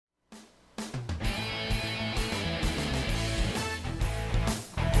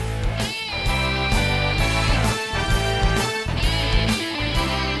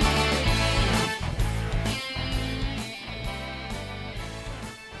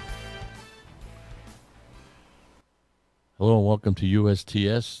Hello and welcome to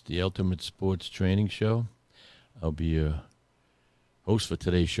USTS, the Ultimate Sports Training Show. I'll be your host for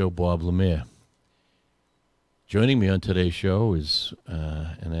today's show, Bob Lemire. Joining me on today's show is,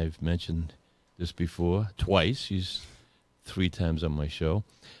 and I've mentioned this before, twice. He's 3 times on my show.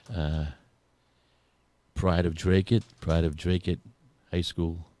 Pride of Dracut High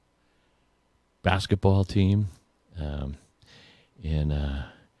School basketball team, and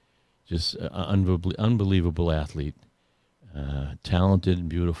just an unbelievable athlete. Talented,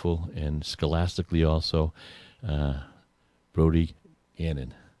 beautiful, and scholastically also, Brodie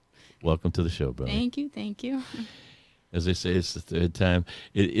Gannon. Welcome to the show, Brodie. Thank you. As I say, it's the 3rd time.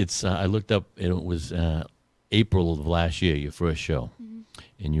 I looked up, and it was April of last year, your first show,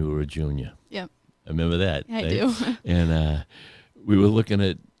 and you were a junior. Yep. I remember that. I do. And we were looking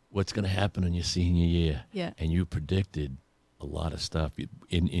at what's going to happen in your senior year. Yeah. And you predicted a lot of stuff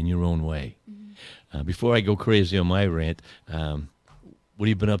in your own way. Before I go crazy on my rant, what have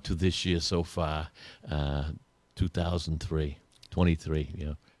you been up to this year so far? 23,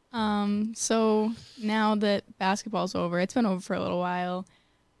 yeah. So now that basketball's over, it's been over for a little while.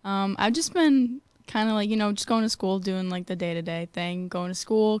 I've just been kind of like, just going to school, doing like the day-to-day thing, going to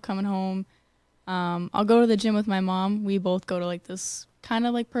school, coming home. I'll go to the gym with my mom. We both go to like this kind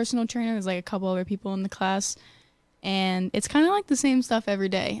of like personal trainer. There's like a couple other people in the class. And it's kind of like the same stuff every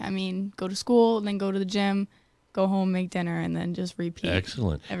day. I mean, go to school, then go to the gym, go home, make dinner, and then just repeat.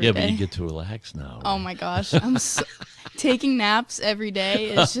 Excellent. Every day. But you get to relax now. Right? Oh my gosh, I'm taking naps every day.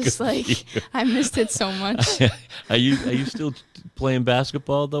 It's just like I missed it so much. Are you still playing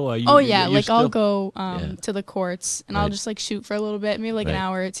basketball though? I'll go to the courts and Right. I'll just like shoot for a little bit, maybe like an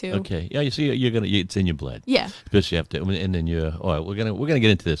hour or two. Okay. Yeah. You see, it's in your blood. Yeah. Especially after, and then you're. All right. We're gonna get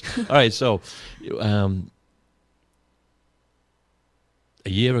into this. All right. So, a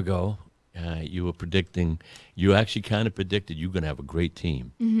year ago, you were predicting. You actually kind of predicted you're going to have a great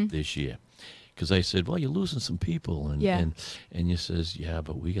team this year, because I said, "Well, you're losing some people," and you says, "Yeah,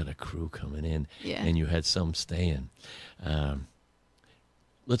 but we got a crew coming in," and you had some staying.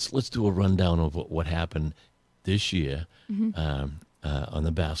 Let's do a rundown of what happened this year on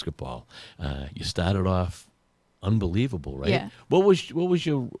the basketball. You started off unbelievable, right? Yeah. What was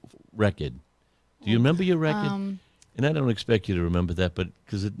your record? Do you remember your record? And I don't expect you to remember that, but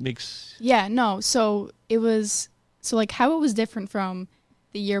because it makes... Yeah, no. So it was, like how it was different from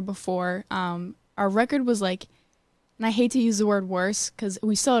the year before. Our record was like, and I hate to use the word worse because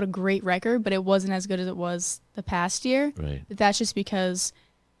we still had a great record, but it wasn't as good as it was the past year. Right. But that's just because,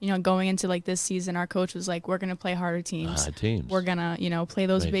 going into like this season, our coach was like, we're going to play harder teams. We're going to, play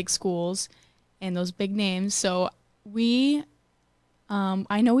those big schools and those big names. So we,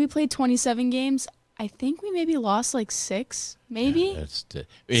 I know we played 27 games. I think we maybe lost like 6, maybe.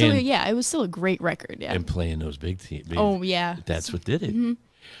 Yeah, it was still a great record. Yeah, and playing those big teams. Oh yeah, that's what did it.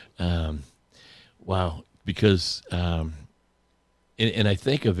 Wow, because and I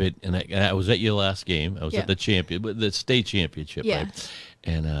think of it, and I was at your last game. I was at the state championship, right?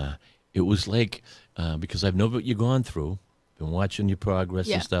 And it was like because I've known what you've gone through, been watching your progress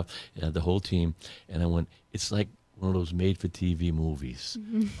and stuff, the whole team, and I went, it's like one of those made-for-TV movies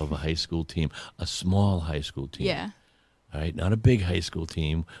of a high school team, a small high school team. Yeah. All right, not a big high school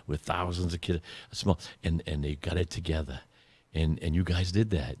team with thousands of kids, a small, and they got it together, and you guys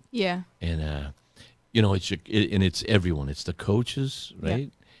did that. Yeah. And it's everyone. It's the coaches,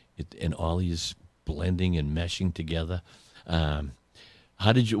 right? Yeah. And all these blending and meshing together. When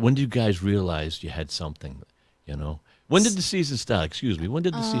did you guys realize you had something? When did the season start? Excuse me. When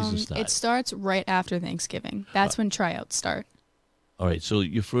did the season start? It starts right after Thanksgiving. That's when tryouts start. All right. So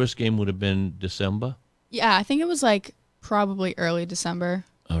your first game would have been December? Yeah, I think it was like probably early December.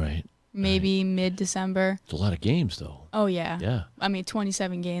 All right. Maybe mid-December. It's a lot of games, though. Oh, yeah. Yeah. I mean,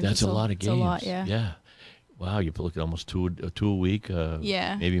 27 games. That's a lot of games. It's a lot, yeah. Yeah. Wow, you look at almost two a week.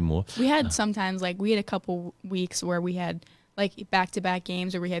 Maybe more. We had sometimes, we had a couple weeks where we had, back-to-back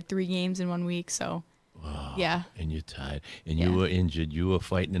games, or we had 3 games in 1 week, so... Wow. Yeah. And you're tired. And you were injured. You were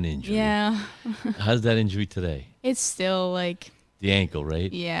fighting an injury. Yeah. How's that injury today? It's still the ankle,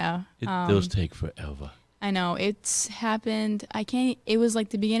 right? Yeah. Those take forever. I know. It's happened. It was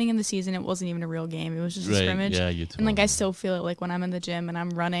the beginning of the season. It wasn't even a real game. It was just a scrimmage. Yeah, you told And me. I still feel it when I'm in the gym and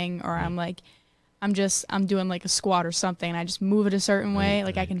I'm running or I'm doing a squat or something and I just move it a certain way.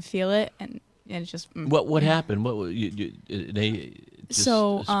 I can feel it and it's just. What happened? What they just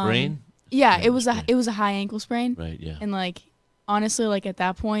a sprain? Yeah, it was a high ankle sprain. Right, yeah. And honestly, at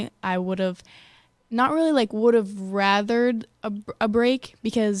that point, I would have not really would have rathered a break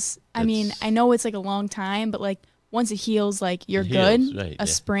because I mean, I know it's a long time, but once it heals, you're good. Right, a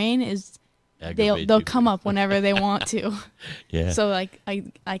sprain is they'll come up whenever they want to. Yeah. So like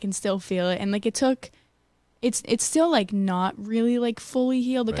I can still feel it, and like it's still like not really like fully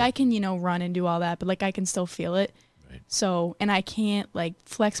healed. Like I can run and do all that, but like I can still feel it. Right. So, and I can't like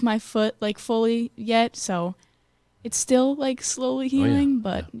flex my foot like fully yet. So it's still like slowly healing,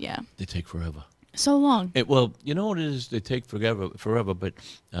 but yeah. They take forever. So long. Well, you know what it is? They take forever, but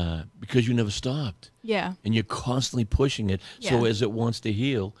because you never stopped. Yeah. And you're constantly pushing it. Yeah. So as it wants to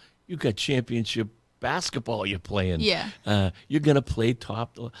heal, you got championship basketball you're playing. Yeah. You're going to play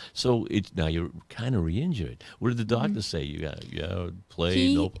top. So now you're kind of re-injured. What did the doctor say? You got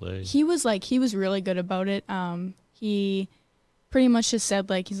play, no play? He was really good about it. He pretty much just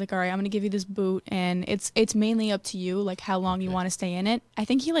said like, he's like, all right, I'm going to give you this boot, and it's mainly up to you, like how long you want to stay in it. I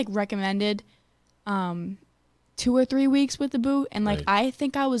think he like recommended 2 or 3 weeks with the boot, and like I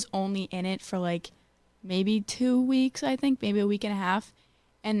think I was only in it for like maybe 2 weeks, I think maybe a week and a half.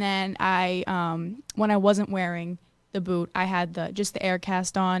 And then I when I wasn't wearing the boot, I had just the air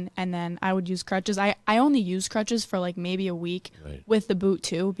cast on, and then I would use crutches. I only used crutches for like maybe a week with the boot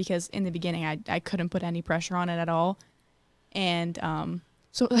too, because in the beginning I couldn't put any pressure on it at all. And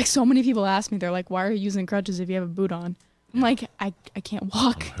so many people ask me, they're like, why are you using crutches if you have a boot on? I'm like, I can't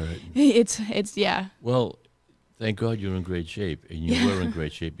walk. It's yeah. Well, thank God you're in great shape, and you were in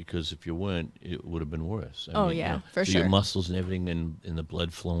great shape, because if you weren't, it would have been worse. I mean, for so sure. Your muscles and everything, and the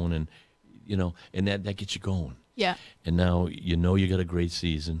blood flowing, and and that gets you going. Yeah. And now you got a great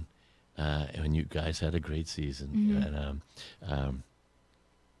season, and you guys had a great season. And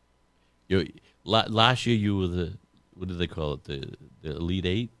last year you were what do they call it? The Elite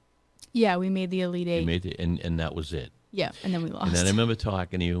Eight. Yeah, we made the Elite Eight. You made it, and that was it. Yeah, and then we lost. And then I remember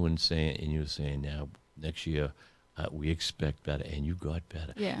talking to you and you were saying, now next year we expect better, and you got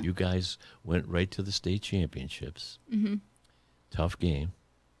better. Yeah. You guys went right to the state championships. Mm-hmm. Tough game.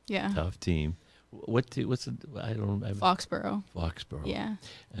 Yeah. Tough team. What's the? I don't. Foxborough. Foxborough. Yeah.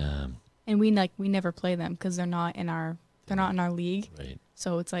 And we never play them because they're not in our league. Right.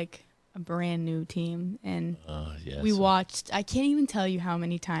 So it's like a brand new team, and yes. we watched. I can't even tell you how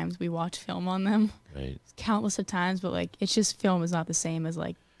many times we watched film on them. Right. Countless of times, but like it's just film is not the same as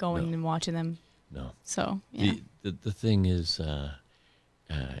like going and watching them. No. So yeah. The thing is,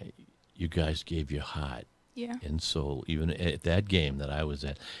 you guys gave your heart. Yeah. And soul, even at that game that I was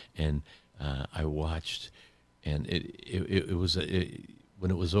at, and I watched, and it was when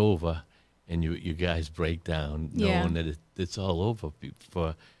it was over, and you guys break down, knowing that it's all over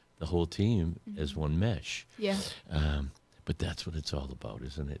for the whole team as one mesh. Yeah. But that's what it's all about,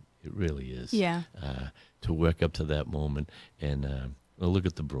 isn't it? It really is. Yeah. To work up to that moment, and look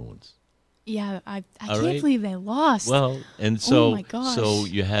at the Bruins. Yeah, I can't believe they lost. Well, and so oh my gosh. So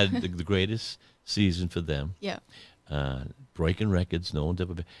you had the greatest season for them. Yeah. Breaking records, no one's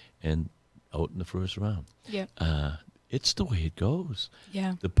ever been, and out in the first round. Yeah. It's the way it goes.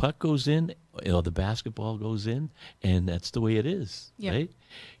 Yeah. The puck goes in, or the basketball goes in, and that's the way it is. Yeah. Right?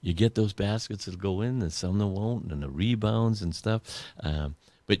 You get those baskets that go in, and some that won't, and the rebounds and stuff.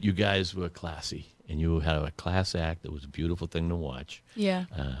 But you guys were classy, and you had a class act. It was a beautiful thing to watch. Yeah.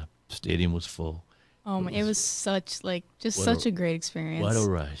 Stadium was full. Oh my! It was such such a great experience. What a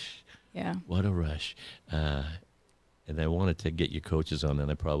rush. Yeah. What a rush. And I wanted to get your coaches on,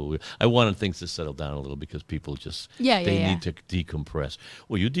 and I wanted things to settle down a little, because people just, they need to decompress.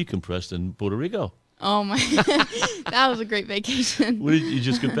 Well, you decompressed in Puerto Rico. Oh my, that was a great vacation. You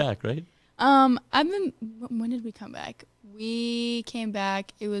just get back, right? when did we come back? We came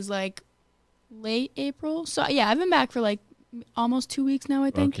back, it was like late April. So yeah, I've been back for like almost 2 weeks now,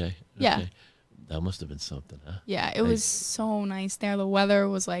 I think. Okay. Yeah. That must have been something, huh? Yeah, it was so nice there. The weather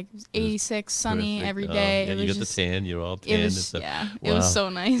was like 86, sunny perfect. every day. Yeah, it you was got just, the tan. You're all tan it was, and stuff. Yeah, wow. it was so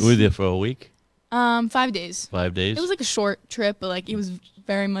nice. Were you there for a week? 5 days. 5 days? It was like a short trip, but like it was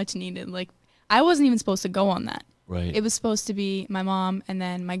very much needed. Like I wasn't even supposed to go on that. Right. It was supposed to be my mom and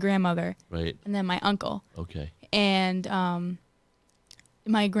then my grandmother. Right. And then my uncle. Okay. And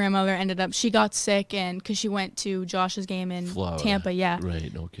my grandmother she got sick, and because she went to Josh's game in Florida. Tampa, yeah.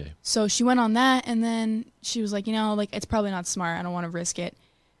 Right, okay. So she went on that, and then she was like, it's probably not smart. I don't want to risk it.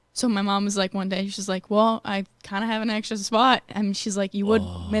 So my mom was like, one day, she's like, well, I kind of have an extra spot. And she's like, you would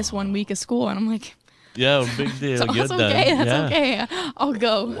miss 1 week of school. And I'm like, yeah, big deal. so You're that's done. okay. That's yeah. okay. I'll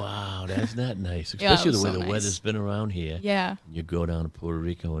go. Wow, that's not nice. Yeah, Especially the way so the nice. weather's been around here. Yeah. You go down to Puerto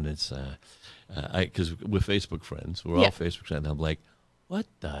Rico, and it's, because we're Facebook friends. We're all Facebook friends. I'm like, what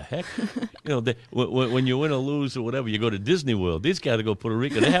the heck? When you win or lose or whatever, you go to Disney World. These guys go to Puerto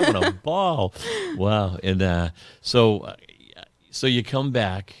Rico. They're having a ball. Wow. And so you come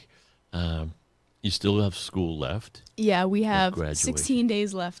back. You still have school left. Yeah, we have graduation? 16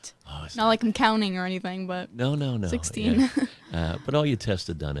 days left. Oh, it's Not like I'm counting or anything, but no. 16. Yeah. But all your tests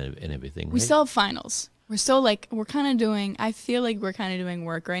are done and everything, right? We still have finals. We're still we're kind of doing, I feel like we're kind of doing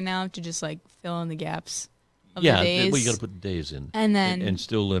work right now to just like fill in the gaps of the days. Well, you got to put the days in. And then. And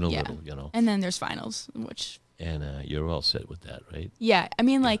still learn a little, you know. And then there's finals, which. And you're all set with that, right? Yeah. I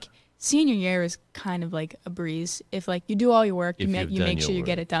mean, like, senior year is kind of like a breeze. If like you do all your work, you make sure you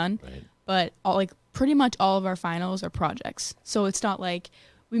get it done. Right. But pretty much all of our finals are projects. So it's not like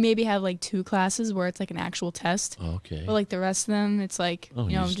we maybe have like 2 classes where it's like an actual test. Okay. But like the rest of them, it's like,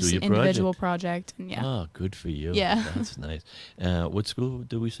 just an individual project. And yeah. Oh, good for you. Yeah. That's nice. What school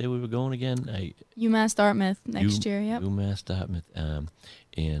did we say we were going again? UMass Dartmouth next year, yep. UMass Dartmouth.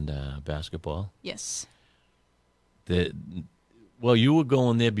 And basketball? Yes. Well, you were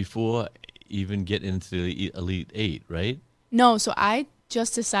going there before even getting into the Elite 8, right? No, so I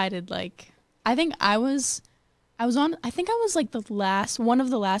just decided, like, I think I was like one of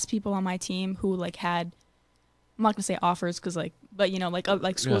the last people on my team who like had, I'm not gonna say offers because but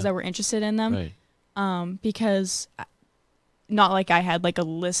like schools that were interested in them, right. Because not like I had like a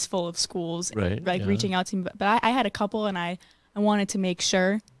list full of schools, right, reaching out to me, but I had a couple, and I wanted to make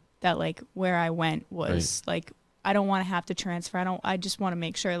sure that like where I went was like, I don't want to have to transfer. I just want to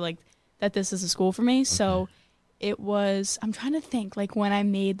make sure like that this is a school for me. Okay. So it was, I'm trying to think like when I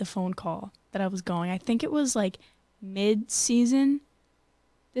made the phone call that I was going, I think it was like mid-season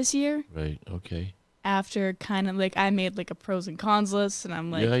this year. Right. Okay. After kind of like I made like a pros and cons list, and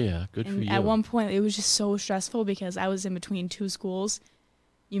I'm like, yeah, good for you. At one point it was just so stressful because I was in between 2 schools,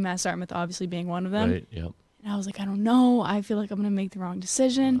 UMass Dartmouth obviously being one of them. Right. Yep. And I was like, I don't know. I feel like I'm going to make the wrong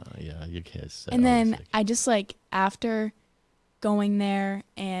decision. Yeah, you can't say. And then I just like, after going there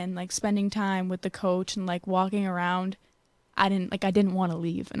and like spending time with the coach and like walking around, I didn't want to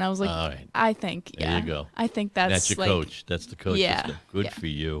leave. And I was like, all right. I think, there you go. I think that's your like, coach. That's the coach. Yeah. Good for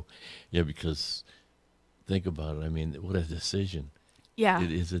you. Yeah, because think about it. I mean, what a decision. Yeah.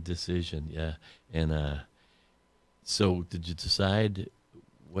 It is a decision. Yeah. And so did you decide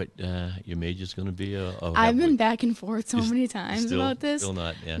what your major's going to be? I've been back and forth so many times about this. Still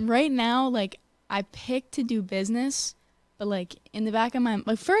not, yeah. Right now, like, I picked to do business, but like in the back of my,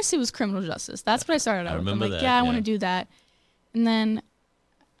 like, first it was criminal justice. That's what I started out with. I'm like, I want to do that. And then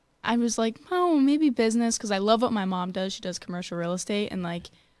I was like, oh, maybe business, because I love what my mom does. She does commercial real estate, and like,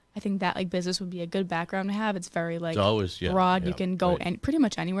 I think that like business would be a good background to have. It's very like broad. You can go pretty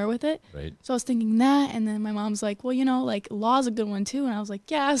much anywhere with it. Right. So I was thinking that, and then my mom's like, well, like law's a good one too. And I was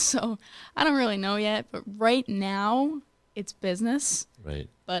like, yeah. So I don't really know yet, but right now it's business. Right.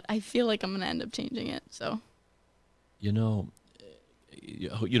 But I feel like I'm gonna end up changing it. So. You don't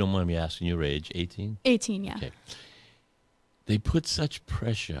mind me asking your age? 18. 18, yeah. Okay. They put such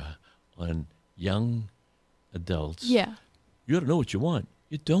pressure on young adults. Yeah. You got to know what you want.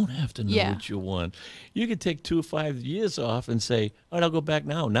 You don't have to know what you want. You could take 2 or 5 years off and say, all right, I'll go back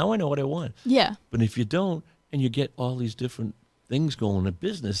now. Now I know what I want. Yeah. But if you don't, and you get all these different things going in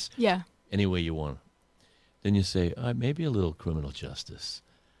business, any way you want, then you say, all right, maybe a little criminal justice.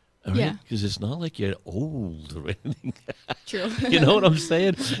 All right? Yeah. Because it's not like you're old or anything. True. You know what I'm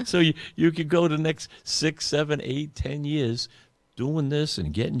saying? So you could go the next 6, 7, 8, 10 years doing this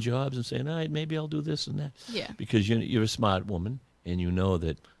and getting jobs and saying, all right, maybe I'll do this and that. Yeah. Because you're a smart woman. And you know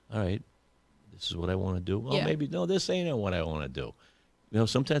that, all right, this is what I want to do. Well, maybe, no, this ain't what I want to do.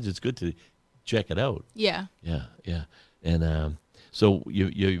 Sometimes it's good to check it out. Yeah. Yeah, yeah. And so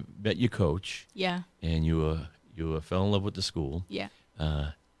you met your coach. Yeah. And you fell in love with the school. Yeah.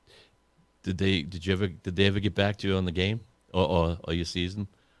 Did they ever get back to you on the game or your season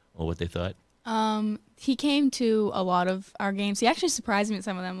or what they thought? He came to a lot of our games. He actually surprised me at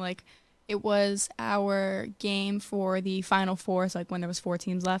some of them. Like, it was our game for the Final Four, so like when there was 4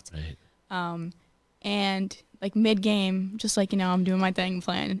 teams left. Right. And like mid-game, just like, I'm doing my thing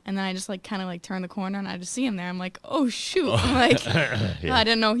playing, and then I just like kind of like turn the corner and I just see him there. I'm like, oh shoot. I'm like, I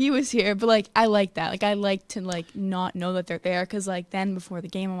didn't know he was here. But like, I like that. Like, I like to like not know that they're there, because like then before the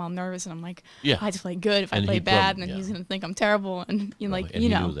game I'm all nervous and I'm like, I just play good. If I play bad, then he's gonna think I'm terrible. And he knew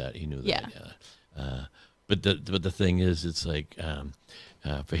that. He knew that. Yeah. But the thing is, it's like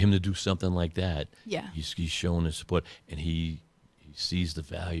for him to do something like that, he's showing his support, and he sees the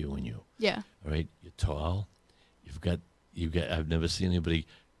value in you. Yeah. All right, you're tall. You've got. I've never seen anybody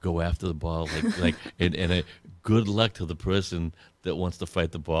go after the ball like and good luck to the person that wants to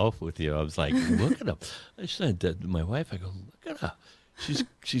fight the ball with you. I was like, look at him. I said to my wife, I go, look at her. She's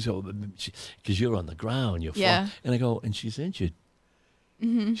because you're on the ground. You're and I go, and she's injured.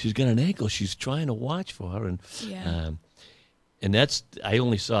 Mm-hmm. She's got an ankle. She's trying to watch for her, and that's I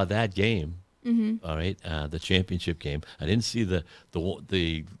only saw that game, All right, the championship game. I didn't see the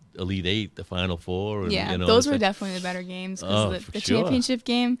Elite Eight, the Final Four. And, Yeah, you know, those were definitely the better games because the sure. championship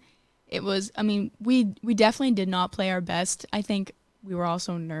game, it was. I mean, we definitely did not play our best. I think we were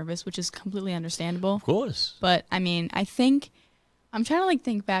also nervous, which is completely understandable. Of course. But I mean, I think I'm trying to like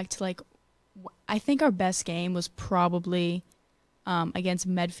think back to like I think our best game was probably against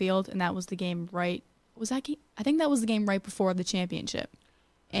Medfield, and that was the game right. Was that game? I think that was the game right before the championship,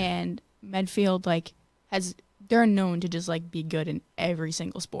 and Medfield they're known to just like be good in every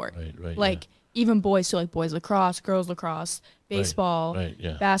single sport. Right. Like even boys, so like boys lacrosse, girls lacrosse, baseball,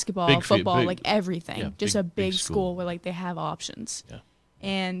 basketball, football, like everything. Yeah, just a big school where like they have options. Yeah.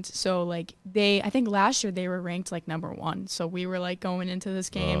 And so like I think last year they were ranked like number 1. So we were like going into this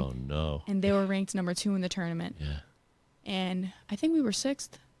game. Oh no. And they were ranked number 2 in the tournament. Yeah. And I think we were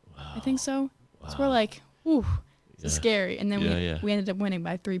 6th. Wow. I think so. Wow. So we're like, whew, it's scary. And then we ended up winning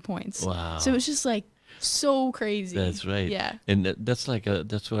by 3 points. Wow. So it was just like so crazy. That's right. Yeah. And that's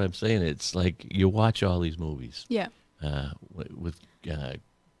what I'm saying. It's like you watch all these movies. Yeah. With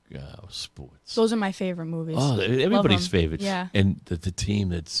sports. Those are my favorite movies. Oh, everybody's favorite. Yeah. And the team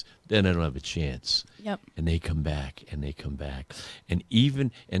then I don't have a chance. Yep. And they come back. And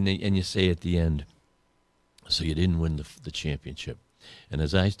you say at the end, so you didn't win the championship. And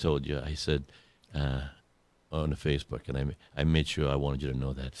as I told you, I said on the Facebook, and I made sure I wanted you to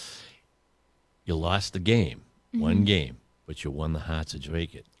know that you lost the game, one game, but you won the hearts of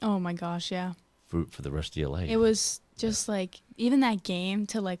Dracut. Oh my gosh, yeah. For the rest of your life. It was just like even that game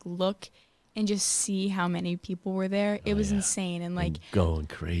to like look and just see how many people were there. It was insane and like going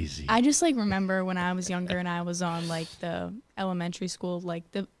crazy. I just like remember when I was younger and I was on like the elementary school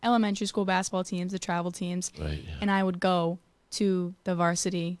basketball teams, the travel teams, right? Yeah. And I would go to the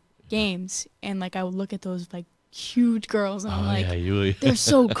varsity games and like I would look at those like huge girls and I'm like, they're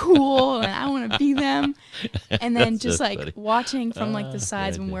so cool and I want to be them. And then just like funny. Watching from like the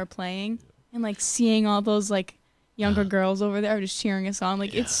sides when we're playing and like seeing all those like younger girls over there just cheering us on.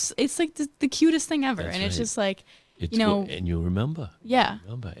 Like it's like the cutest thing ever. That's and it's just like, and you remember. Yeah. You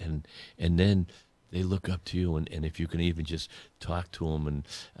remember. And then they look up to you and if you can even just talk to them and,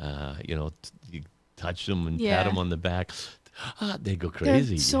 you touch them and pat them on the back, they go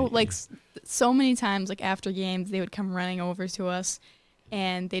crazy. So many times, like after games, they would come running over to us,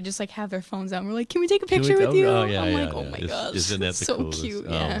 and they just like have their phones out. And we're like, "Can we take a picture with you?" Oh my gosh, isn't that the so coolest? cute?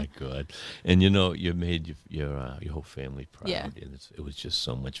 Oh my god! And you made your whole family proud. Yeah. And it was just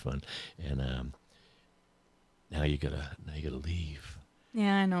so much fun. And now you gotta leave.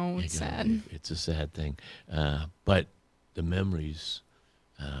 Yeah, I know. It's sad. Leave. It's a sad thing, but the memories,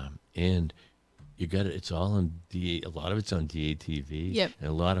 and. You got it. It's all on a lot of it's on DATV. Yep. And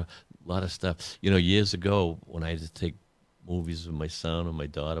a lot of stuff. Years ago when I had to take movies with my son or my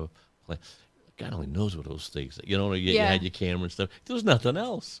daughter, God only knows what those things. You had your camera and stuff. There was nothing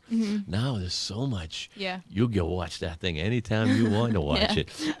else. Mm-hmm. Now there's so much. Yeah. You go watch that thing anytime you want to watch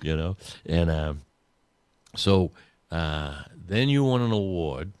it. And so then you won an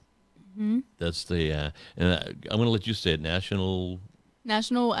award. Mm-hmm. That's the and I'm going to let you say it. National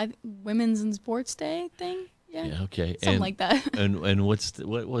Women's and Sports Day thing. Yeah. Okay. Something like that. And what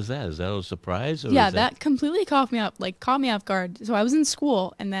was that? Is that a surprise? Or that completely caught me off guard. So I was in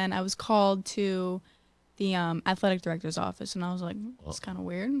school, and then I was called to the athletic director's office, and I was like, it's kind of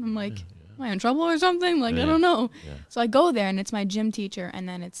weird. I'm like, am I in trouble or something? Like, I don't know. Yeah. So I go there, and it's my gym teacher, and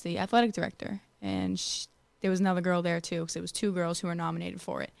then it's the athletic director, and there was another girl there too, because it was 2 girls who were nominated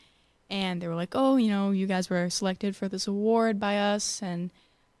for it. And they were like, oh, you guys were selected for this award by us. And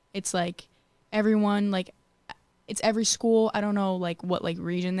it's like everyone, like, it's every school. I don't know, like, what, like,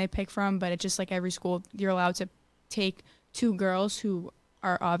 region they pick from. But it's just, like, every school, you're allowed to take 2 girls who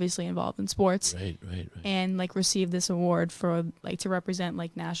are obviously involved in sports. Right. And, like, receive this award for, like, to represent,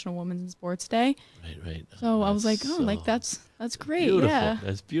 like, National Women's and Sports Day. Right. So I was like, like, that's great. Beautiful. Yeah.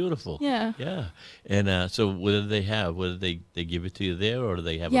 That's beautiful. Yeah. Yeah. And so what did they have? What did they give it to you there, or do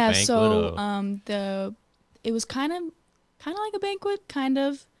they have a banquet? Yeah, so it was kind of like a banquet, kind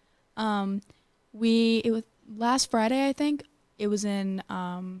of. It was last Friday, I think. It was in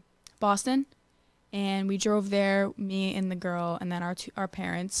Boston. And we drove there, me and the girl, and then our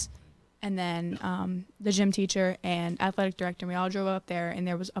parents, and then the gym teacher and athletic director. And we all drove up there, and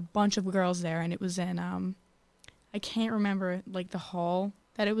there was a bunch of girls there, and it was in I can't remember like the hall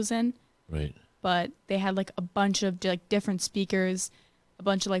that it was in. Right. But they had like a bunch of like different speakers, a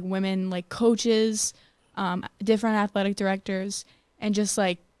bunch of like women like coaches, different athletic directors, and just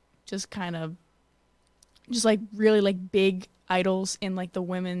really like big idols in like the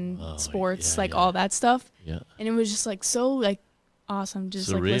women sports, all that stuff. Yeah. And it was just like so like awesome. Just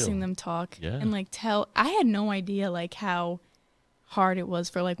Surreal. like listening to them talk and like I had no idea like how hard it was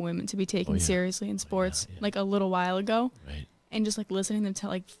for like women to be taken seriously in sports like a little while ago. Right. And just like listening to them tell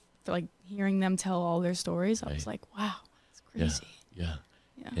like hearing them tell all their stories, I was like, wow, it's crazy. Yeah.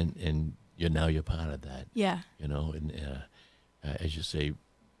 And you're part of that. Yeah. You know, and as you say,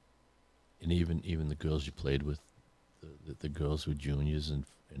 and even the girls you played with, the girls who are juniors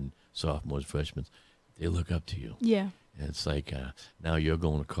and sophomores, freshmen, they look up to you. Yeah. And it's like now you're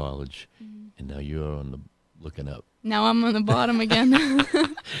going to college, and now you're looking up. Now I'm on the bottom again.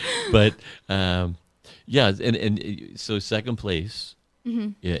 But and so second place,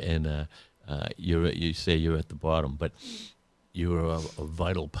 yeah, and you say you're at the bottom, but you're a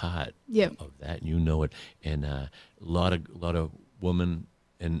vital part of that, and you know it. And a lot of women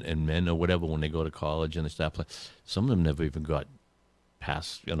and men or whatever, when they go to college and they start playing, some of them never even got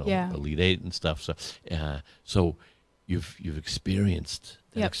past Elite Eight and stuff. So you've experienced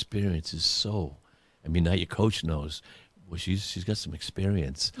that. Experience is so. I mean, now your coach knows. Well, she's got some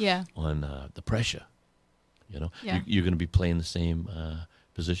experience. On the pressure. You know, you're going to be playing the same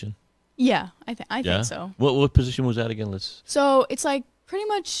position. Yeah, I think so. What position was that again? So it's like pretty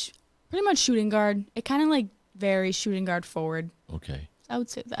much shooting guard. It kind of like varies shooting guard forward. Okay. I would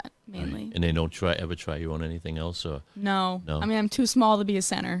say that mainly. Right. And they don't ever try you on anything else, or no. I mean, I'm too small to be a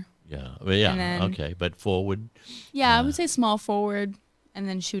center. Yeah. Well, yeah. Then, okay, but forward. Yeah, I would say small forward, and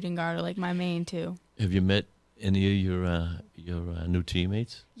then shooting guard are like my main two. Have you met any of your new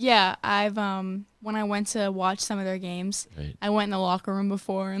teammates? Yeah, I've when I went to watch some of their games, I went in the locker room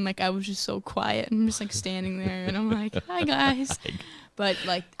before, and like I was just so quiet and just like standing there, and I'm like, "Hi guys," but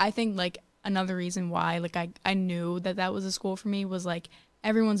like I think like another reason why like I knew that was a school for me was like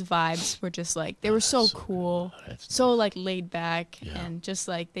everyone's vibes were just like they were so cool, so like laid back, and just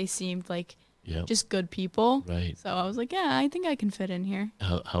like they seemed like just good people. Right. So I was like, yeah, I think I can fit in here.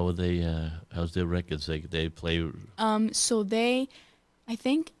 How are they? How's their records? They play. So I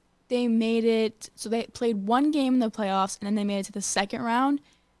think they made it. So they played one game in the playoffs, and then they made it to the second round,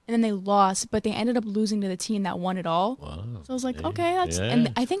 and then they lost. But they ended up losing to the team that won it all. Wow. So I was like, okay, that's. Yeah.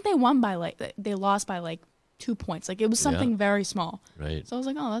 And I think they won by they lost by like 2 points. Like it was something very small. Right. So I was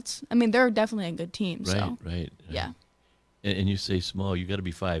like, oh, that's. I mean, they're definitely a good team. Right. Yeah. And you say small, you got to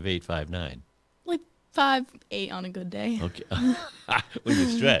be 5'8", 5'9". Like 5'8" on a good day. Okay. When you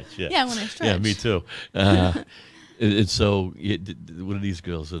stretch, Yeah, when I stretch. Yeah, me too. And so, what are these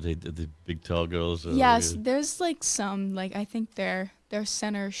girls? Are they the big, tall girls? Yes, there's like some. Like I think their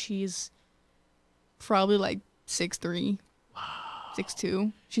center, she's probably like 6'3",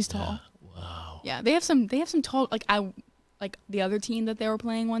 6'2". She's tall. Wow. Yeah, they have some tall. Like the other team that they were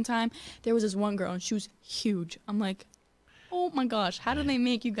playing one time, there was this one girl and she was huge. I'm like, oh my gosh, how do they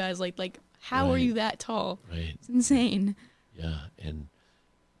make you guys like? How are you that tall? Right. It's insane. Yeah,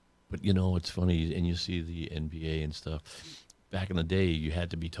 but you know, it's funny, and you see the NBA and stuff. Back in the day, you had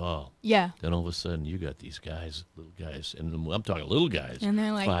to be tall. Yeah. Then all of a sudden, you got these guys, little guys, and I'm talking little guys. And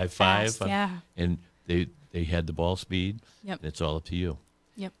they're like 5'5". Yeah. And they had the ball speed. Yep. And it's all up to you.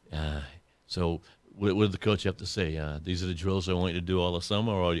 Yep. So what did the coach have to say? These are the drills I want you to do all the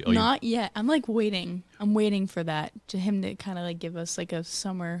summer, or not yet. I'm like waiting. I'm waiting for that to him to kind of like give us like a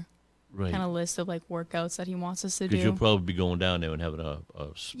summer. Kind of list of like workouts that he wants us to do. Because you'll probably be going down there and having a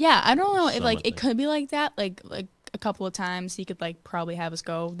yeah, I don't know if like it could be like that. Like a couple of times he could like probably have us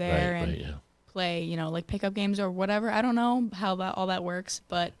go there and play, like pickup games or whatever. I don't know how all that works,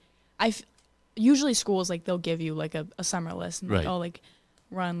 but usually schools like they'll give you like a summer list and like like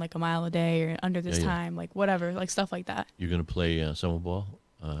run like a mile a day or under this time, like whatever, like stuff like that. You're gonna play summer ball?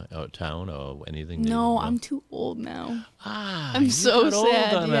 Out of town or anything? No, I'm too old now. I'm so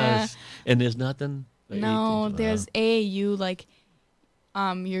sad. Yeah. And there's nothing? No, there's AAU, like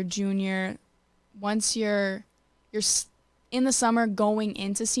your junior. Once you're in the summer going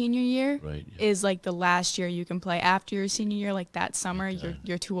into senior year is like the last year you can play. After your senior year, like that summer,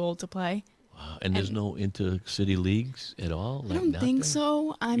 you're too old to play. Wow. And there's no inter-city leagues at all? I don't think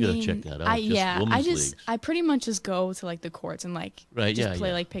so. I mean, you gotta check that out. I pretty much just go to like the courts and like just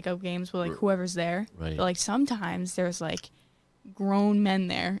play like pickup games with like whoever's there. Right. But like sometimes there's like grown men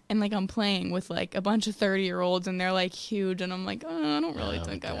there and like I'm playing with like a bunch of 30-year-olds and they're like huge and I'm like, oh, I don't really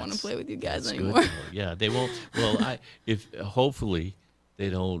think I want to play with you guys anymore. Yeah, they won't. Well, if hopefully they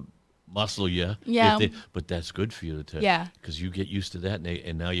don't muscle you. Yeah. But that's good for you because you get used to that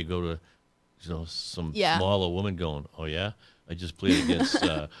and now you go to some smaller woman going, oh yeah, I just played against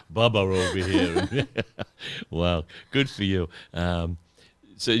Bubba over here. Wow, good for you.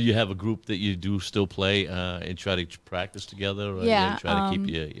 So you have a group that you do still play and try to practice together, or Yeah, try to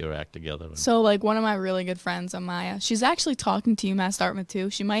keep your act together. So like one of my really good friends, Amaya, she's actually talking to UMass Dartmouth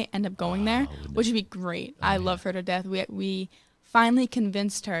too. She might end up going there, which would be great. I love her to death. We finally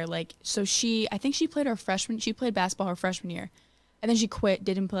convinced her. Like, so I think she played basketball her freshman year, and then she quit,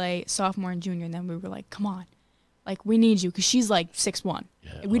 didn't play sophomore and junior, and then we were like, come on, like we need you, because she's like 6'1".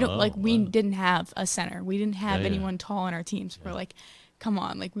 Yeah. We didn't have a center. We didn't have anyone tall on our teams. We're like, come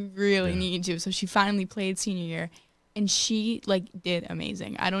on, like we really need you. So she finally played senior year, and she like did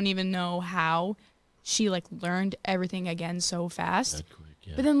amazing. I don't even know how she like learned everything again so fast. That quick,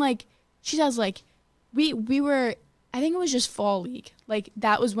 yeah. But then like she says like we were, I think it was just fall league. Like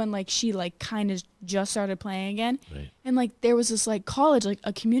that was when like she like kind of just started playing again. Right. And like there was this like college, like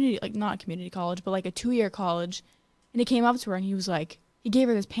a community, like not a community college, but like a 2-year college. And he came up to her and he gave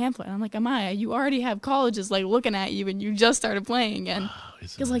her this pamphlet. And I'm like, Amaya, you already have colleges like looking at you, and you just started playing again.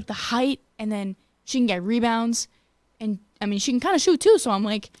 Because like the height, and then she can get rebounds, and I mean she can kind of shoot too. So I'm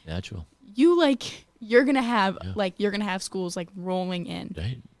like, natural. You're gonna have schools like rolling in.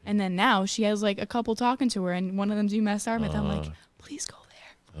 Right. And then now she has like a couple talking to her, and one of them's UMass Dartmouth. I'm like, please go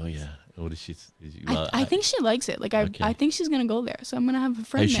there. Oh yeah. What is she? I think she likes it. Like I think she's gonna go there. So I'm gonna have a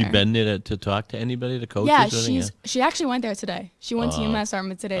friend there. there. Has she been there to talk to anybody, the coaches? Yeah, she actually went there today. She went to UMass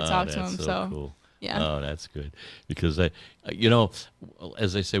Dartmouth today to talk to him. So cool. Yeah. Oh, that's good. Because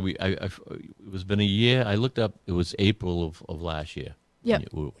as I say, it was been a year. I looked up. It was April of last year. Yeah.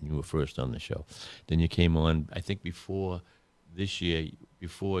 When you were first on the show, then you came on. I think before this year,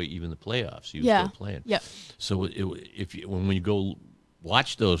 before even the playoffs, you were still playing. Yeah. So when you go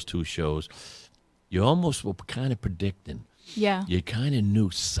watch those two shows, you almost were kind of predicting. Yeah. You kind of knew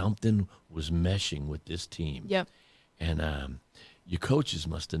something was meshing with this team. Yep. And your coaches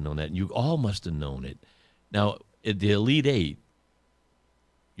must have known that, and you all must have known it. Now, at the Elite Eight,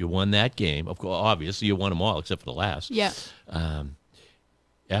 you won that game. Of course, obviously, you won them all except for the last. Yeah.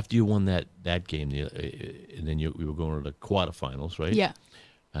 After you won that game, and then we were going to the quarterfinals, right? Yeah.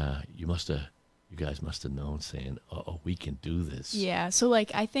 You guys must have known, saying, "Oh, we can do this." Yeah. So like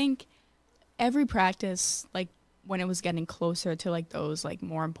I think every practice, like when it was getting closer to like those like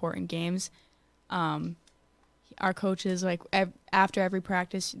more important games, our coaches like after every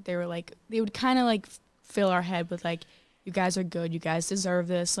practice, they would kind of like fill our head with like, "You guys are good. You guys deserve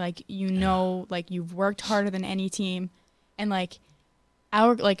this. Like like you've worked harder than any team," and like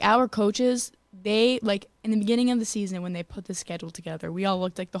our coaches. They, like, in the beginning of the season when they put the schedule together, we all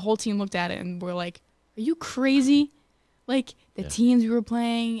looked, like, the whole team looked at it and we're like, are you crazy? Like, the teams we were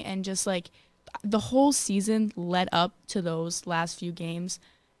playing, and just, like, the whole season led up to those last few games.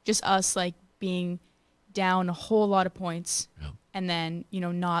 Just us, like, being down a whole lot of points and then,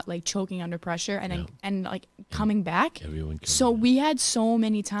 not, like, choking under pressure and like, coming back. So we had so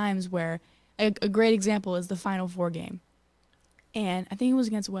many times where, a great example is the Final Four game. And I think it was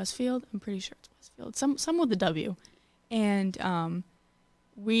against Westfield. I'm pretty sure it's Westfield. Some with the W. And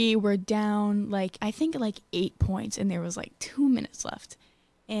we were down, like, I think, like, 8 points, and there was, like, 2 minutes left.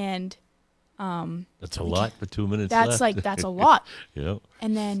 And that's a lot for 2 minutes left. That's a lot. Yeah.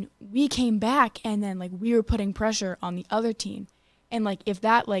 And then we came back, and then, like, we were putting pressure on the other team. And, like, if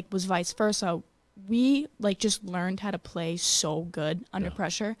that, like, was vice versa, we, like, just learned how to play so good under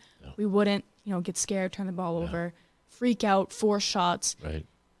pressure. Yeah. We wouldn't, get scared, turn the ball over, freak out, force shots. Right.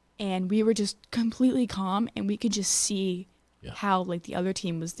 And we were just completely calm, and we could just see how, like, the other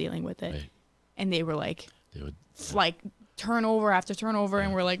team was dealing with it. Right. And they were like, like, turnover after turnover,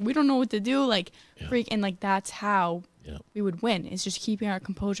 and we're like, we don't know what to do, like, freak. And, like, that's how we would win. It's just keeping our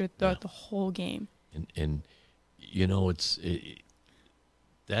composure throughout the whole game. And that's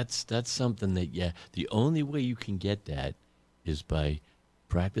something that, the only way you can get that is by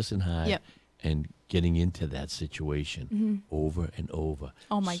practicing hard and getting into that situation over and over.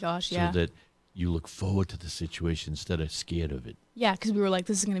 Oh, my gosh, so that you look forward to the situation instead of scared of it. Yeah, because we were like,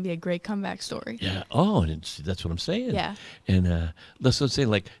 this is going to be a great comeback story. Yeah. Oh, and that's what I'm saying. Yeah. And that's what I'm saying.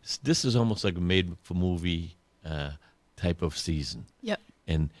 Like, this is almost like a made-for-movie type of season. Yep.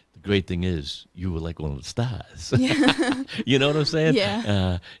 And the great thing is, you were like one of the stars. Yeah. You know what I'm saying?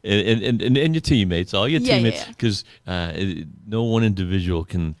 Yeah. And your teammates, all your teammates, because no one individual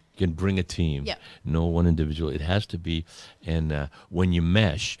can bring a team. Yep. No one individual. It has to be. And when you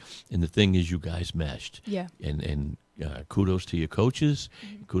mesh, and the thing is, you guys meshed. Yeah. And kudos to your coaches.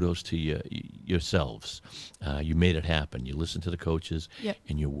 Kudos to yourselves. You made it happen. You listened to the coaches. Yep.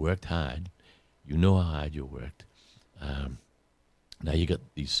 And you worked hard. You know how hard you worked. Now you got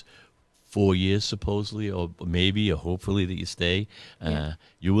these 4 years supposedly, or maybe, or hopefully that you stay.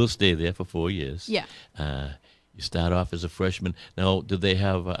 You will stay there for 4 years. Yeah. You start off as a freshman. Now, do they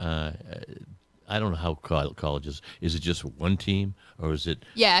have? I don't know how colleges. Is it just one team, or is it?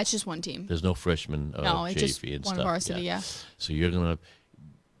 Yeah, it's just one team. There's no freshman, no, it's just JV and one stuff. varsity. Yeah. So you're gonna,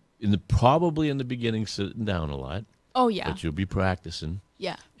 probably in the beginning, sitting down a lot. Oh yeah. But you'll be practicing.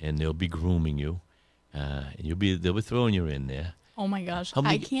 Yeah. And they'll be grooming you, and they'll be throwing you in there. Oh my gosh,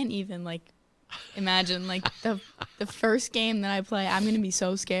 I can't even imagine the first game that I play. I'm gonna be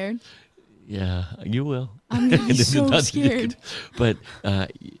so scared. Yeah, you will. I'm gonna be so scared. But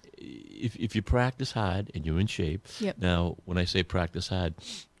if you practice hard and you're in shape. Yep. Now, when I say practice hard,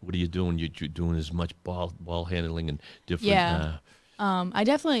 what are you doing? You're doing as much ball handling and different. Yeah.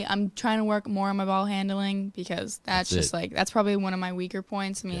 I'm trying to work more on my ball handling because that's just that's probably one of my weaker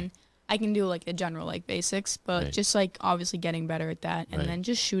points. I mean, I can do the general basics, but just obviously getting better at that, and then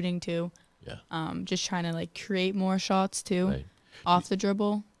just shooting too. Yeah. Just trying to create more shots too, off the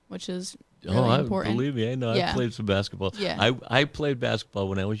dribble, which is really important. Believe me, I know. I played some basketball. Yeah. I played basketball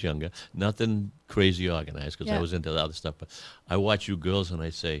when I was younger. Nothing crazy organized because I was into the other stuff. But I watch you girls and I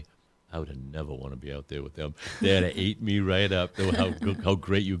say, I would have never want to be out there with them. They'd have ate me right up. How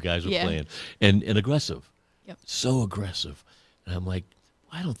great you guys were playing. And aggressive. Yep. So aggressive. And I'm like,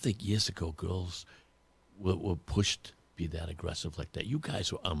 I don't think years ago girls were pushed to be that aggressive like that. You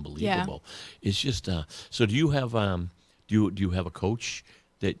guys were unbelievable. Yeah. It's just so do you have do you have a coach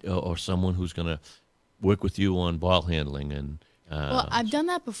that or someone who's going to work with you on ball handling and well, I've done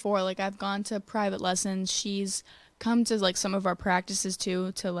that before. I've gone to private lessons. She's come to some of our practices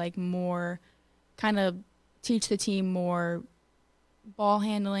too to more kind of teach the team more ball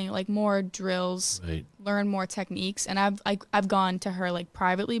handling, more drills, learn more techniques. And I've gone to her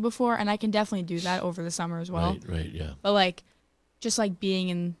privately before, and I can definitely do that over the summer as well. Right, yeah. But just being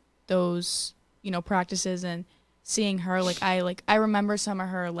in those practices and seeing her I remember some of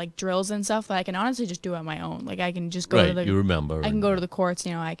her drills and stuff that I can honestly just do on my own. I can just go to the you remember I can go to the courts,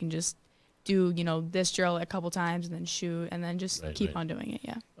 I can just do this drill a couple times and then shoot and then just keep on doing it.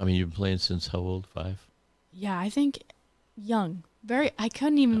 Yeah. I mean, you've been playing since how old? 5? Yeah, I think young. I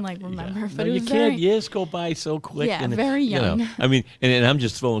couldn't even remember, but it was years go by so quick. Yeah, and, very young. I mean, and I'm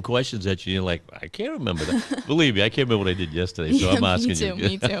just throwing questions at you. And you're like, I can't remember that. Believe me, I can't remember what I did yesterday. So I'm asking you.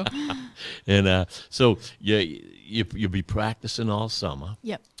 Me too. And so you'll be practicing all summer.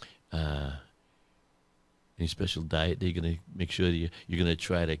 Yep. Any special diet that you're gonna make sure that you're gonna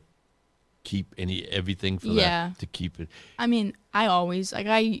try to keep everything for that to keep it. I mean, I always I'm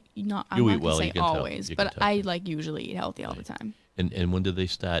eat not well, gonna say always, but I usually eat healthy all the time. And when do they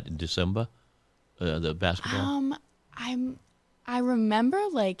start? In December? The basketball? I remember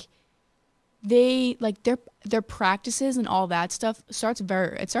they their practices and all that stuff starts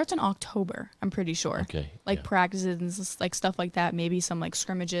in October, I'm pretty sure. Okay. Practices and stuff like that, maybe some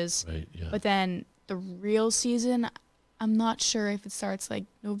scrimmages. Right, yeah. But then the real season, I'm not sure if it starts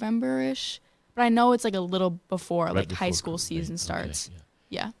November-ish, but I know it's a little before high school season starts. Okay,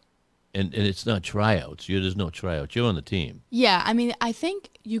 yeah. And it's not tryouts. There's no tryouts. You're on the team. Yeah, I mean, I think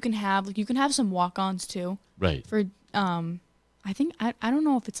you can have some walk-ons too. Right. For I think I don't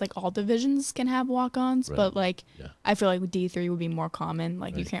know if it's all divisions can have walk-ons, but I feel like D3 would be more common.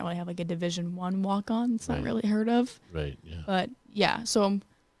 You can't really have a Division 1 walk-on. It's not really heard of. Right. Yeah. But yeah, so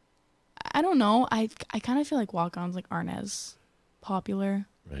I don't know. I kind of feel like walk-ons aren't as popular.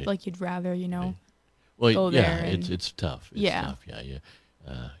 Right. You'd rather Well, go there. And, it's tough. It's yeah. tough. Yeah.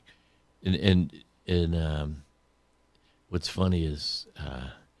 And what's funny is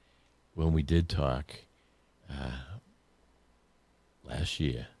when we did talk last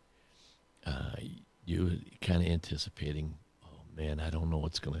year, you were kind of anticipating, oh man, I don't know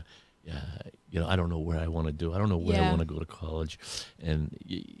what's gonna, I don't know where I want to do. I don't know where I want to go to college, and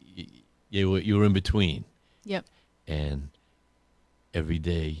you were in between. Yep. And every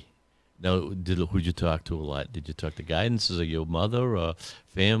day. Now, who'd you talk to a lot? Did you talk to guidance? Is it your mother or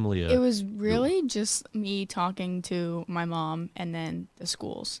family? It was really just me talking to my mom and then the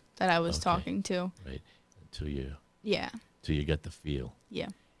schools that I was talking to. Right. Until you got the feel. Yeah.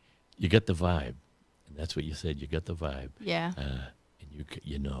 You got the vibe. And that's what you said. You got the vibe. Yeah. And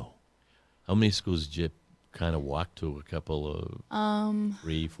you know. How many schools did you kind of walk to? A couple of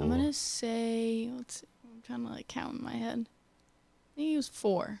 3, 4? I'm going to say, I'm trying to count in my head. I think it was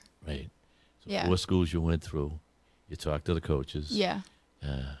 4. Right. So 4 schools you went through. You talked to the coaches. Yeah.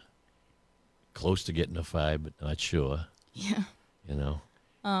 Close to getting a 5, but not sure. Yeah.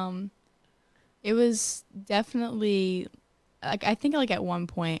 It was definitely I think at one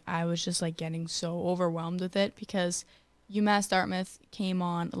point I was just getting so overwhelmed with it because UMass Dartmouth came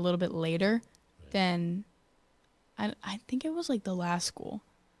on a little bit later than I think it was the last school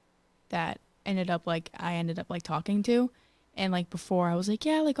that ended up like talking to. And like before I was like,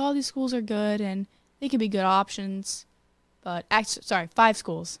 yeah, like all these schools are good and they could be good options. But actually, sorry, 5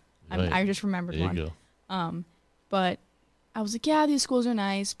 schools. Right. I just remembered There one. you go. But I was like, yeah, these schools are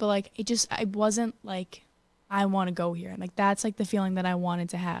nice, but like I wasn't like I want to go here. Like that's like the feeling that I wanted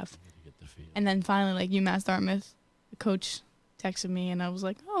to have. You get the feel. And then finally, like UMass Dartmouth, the coach texted me, and I was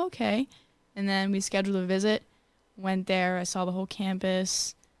like, oh, okay. And then we scheduled a visit, went there, I saw the whole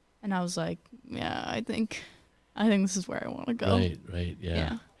campus, and I was like, yeah, I think this is where I want to go. Right,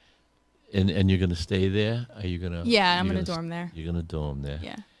 yeah. And you're gonna stay there? Are you gonna? Yeah, I'm gonna dorm there. You're gonna dorm there.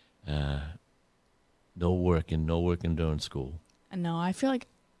 Yeah. No working during school. No, I feel like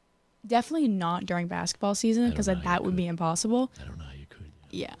definitely not during basketball season because that would be impossible. I don't know how you could.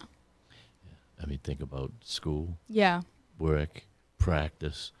 Yeah. I mean, think about school. Yeah. Work,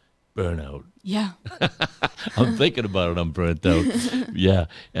 practice, burnout. Yeah. I'm thinking about it. I'm burnt out. Yeah.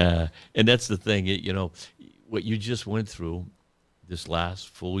 And that's the thing. What you just went through this last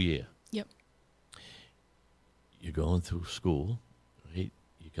full year. Yep. You're going through school, right?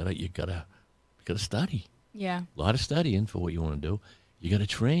 You gotta study. Yeah. A lot of studying for what you want to do. You gotta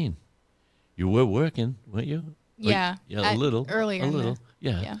train. You were working, weren't you? Yeah. Yeah, a little. Earlier. A little.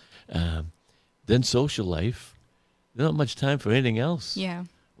 Yeah. Then social life. There's not much time for anything else. Yeah.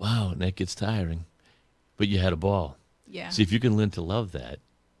 Wow, and that gets tiring. But you had a ball. Yeah. See, if you can learn to love that,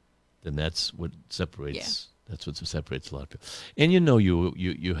 then that's what separates. Yeah. That's what separates a lot of people. And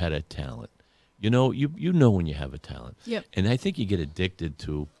you had a talent. You know when you have a talent. Yep. And I think you get addicted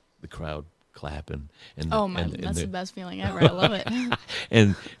to the crowd clapping. That's the best feeling ever. I love it.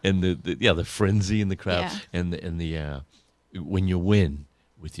 and the frenzy in the crowd. Yeah. And when you win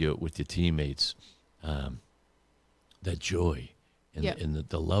with your teammates, that joy and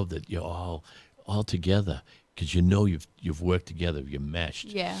the love that you're all together because you've worked together, you're meshed.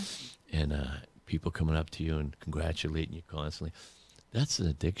 Yeah. And people coming up to you and congratulating you constantly. That's an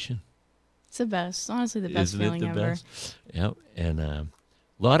addiction. It's the best. Honestly, the best Isn't feeling it the ever. Best? Yeah. And a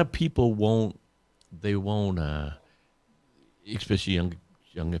lot of people won't, especially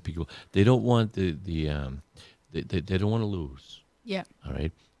younger people, they don't want they don't want to lose. Yeah. All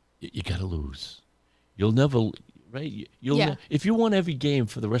right. You got to lose. You'll never, right? Yeah. If you won every game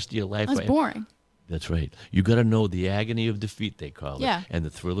for the rest of your life. That's boring. That's right. You got to know the agony of defeat, they call it. Yeah. And the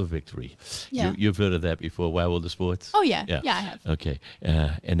thrill of victory. Yeah. You've heard of that before, Wild World of Sports? Oh, yeah. Yeah, I have. Okay.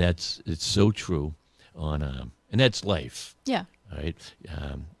 And it's so true and that's life. Yeah. All right.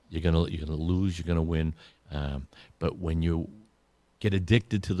 You're gonna lose, you're gonna win. But when you get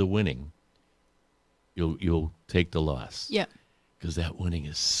addicted to the winning, you'll take the loss. Yeah. Because that winning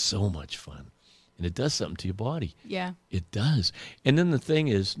is so much fun. And it does something to your body. Yeah. It does. And then the thing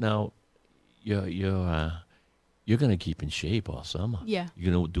is, now you're going to keep in shape all summer. Yeah.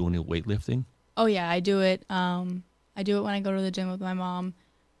 You're going to do any weightlifting? Oh, yeah, I do it. I do it when I go to the gym with my mom.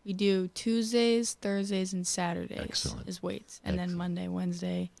 We do Tuesdays, Thursdays, and Saturdays. Excellent. Is weights. And then Monday,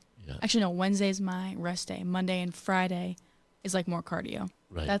 Wednesday. Yeah. Actually, no, Wednesday's my rest day. Monday and Friday is like more cardio.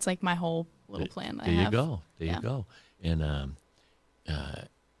 Right. That's like my whole little plan that I have. There you go. And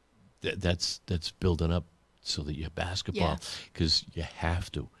that's building up so that you have basketball because you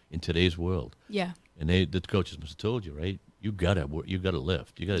have to in today's world. Yeah. And the coaches must have told you, right? You gotta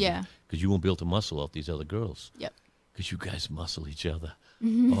lift. You gotta because you won't be able to muscle out these other girls. Yep. Because you guys muscle each other.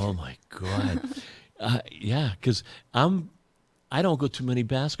 Oh my God. Yeah. Because I don't go to many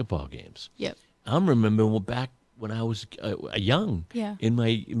basketball games. Yep. I'm remembering back when I was young. Yeah. In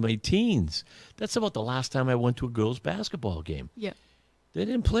my teens. That's about the last time I went to a girls' basketball game. Yep. They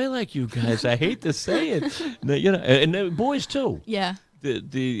didn't play like you guys. I hate to say it. And the boys too. Yeah.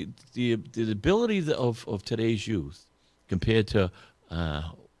 The ability of today's youth compared to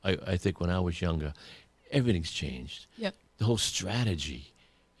I think when I was younger, everything's changed. Yep. The whole strategy,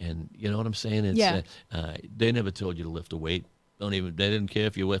 and you know what I'm saying. It's, they never told you to lift a weight. They didn't care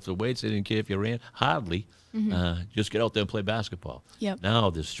if you lifted weights. They didn't care if you ran. Hardly. Just get out there and play basketball. Yep. Now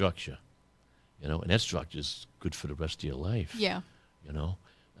there's structure, and that structure is good for the rest of your life. Yeah.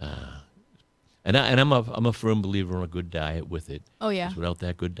 And I'm a firm believer in a good diet with it. Oh yeah. 'Cause without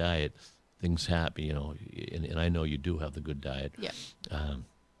that good diet, things happen. And I know you do have the good diet. Yeah.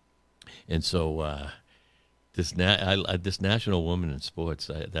 And so this National Woman in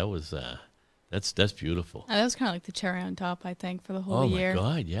Sports, that's beautiful. That was kind of like the cherry on top, I think, for the whole year. Oh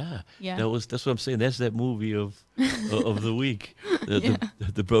my God, yeah. Yeah. That's what I'm saying. That's that movie of the week,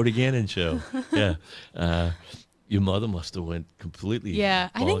 the Brodie Gannon show. Yeah. Your mother must have went completely. Yeah,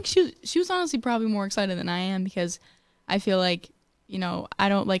 I think she was honestly probably more excited than I am because I feel like, I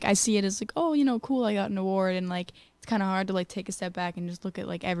don't I see it as like, oh, cool, I got an award, and like it's kind of hard to like take a step back and just look at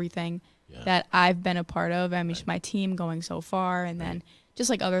like everything. that I've been a part of. I mean, my team going so far, and then just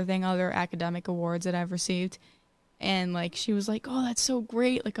like other academic awards that I've received. And like she was like, "Oh, that's so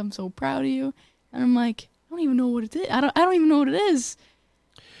great! Like I'm so proud of you." And I'm like, "I don't even know what it is. I don't even know what it is."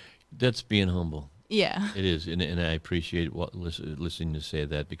 That's being humble. Yeah, it is, and I appreciate listening to say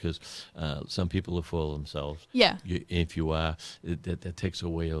that, because some people are full of themselves. Yeah. If you are, that takes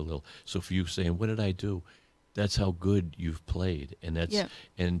away a little. So for you saying, "What did I do?" That's how good you've played, and that's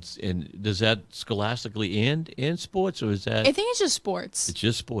and does that scholastically and sports, or is that? I think it's just sports. It's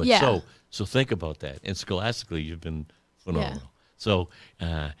just sports. Yeah. So think about that. And scholastically, you've been phenomenal. Yeah. So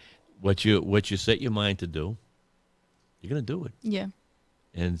what you set your mind to do, you're gonna do it. Yeah.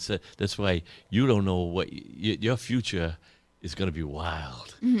 And so that's why you don't know what your future is going to be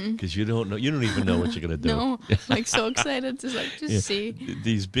wild, because you don't even know what you're going to do. No, like so excited to just see.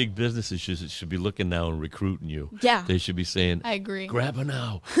 These big businesses should be looking now and recruiting you. Yeah. They should be saying, I agree. Grab her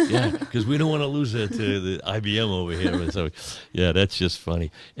now. Yeah, because we don't want to lose her to the IBM over here. And so, yeah, that's just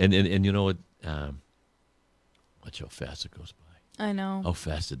funny. And you know what? Watch how fast it goes by. I know. How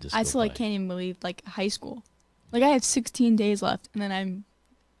fast did this go I still by? can't even believe like high school. Like I have 16 days left, and then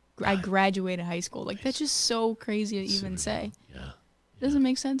I graduated high school. Like that's just so crazy to even say. Yeah. It doesn't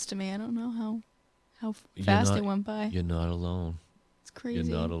make sense to me. I don't know how fast it went by. You're not alone. It's crazy.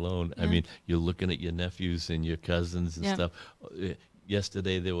 You're not alone. Yeah. I mean, you're looking at your nephews and your cousins and stuff.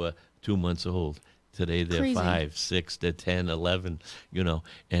 Yesterday they were 2 months old. Today they're Crazy. 5, 6, they're 10, 11, you know.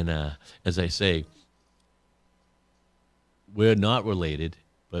 And as I say, we're not related,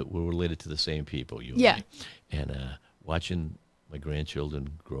 but we're related to the same people, you and I. And watching my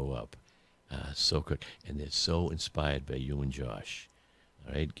grandchildren grow up, so quick, and they're so inspired by you and Josh.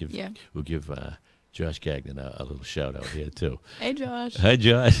 All right, we'll give Josh Gagnon a little shout out here too. Hey, Josh. Hi,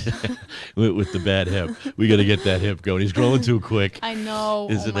 Josh. with the bad hip, we got to get that hip going. He's growing too quick. I know.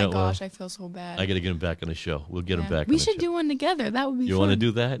 Isn't oh my that gosh, I feel so bad. I got to get him back on the show. We'll get him back. We on the should show. do one together. That would be. You fun. want to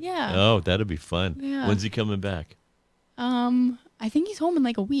do that? Yeah. Oh, that'd be fun. Yeah. When's he coming back? I think he's home in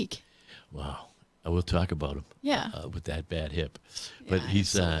like a week. Wow. I will talk about him. Yeah. With that bad hip, but Yeah, he's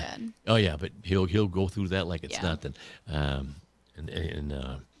so bad. Oh yeah, but he'll go through that like it's Yeah. nothing.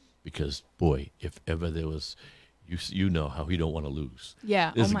 Because boy, if ever there was, you know how he don't want to lose.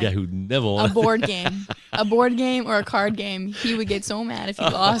 Yeah. There's a guy who never a wants board game or a card game. He would get so mad if he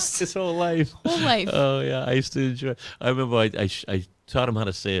lost. his whole life. Oh yeah, I used to enjoy. I remember I taught him how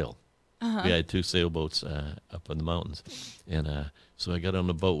to sail. We had 2 sailboats up in the mountains, and so I got on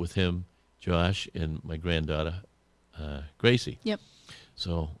the boat with him, Josh, and my granddaughter, Gracie. Yep.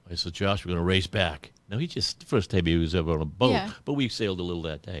 So I said, Josh, we're going to race back. Now, he just, first time he was ever on a boat, but we sailed a little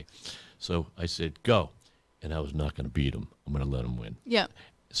that day. So I said, go. And I was not going to beat him. I'm going to let him win. Yep.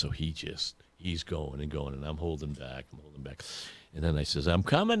 So he's going and going, and I'm holding back. And then I says, I'm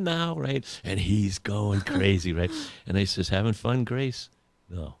coming now, right? And he's going crazy, right? And I says, having fun, Grace?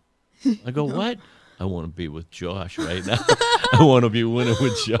 No. I go, what? I want to be with Josh right now. I want to be winning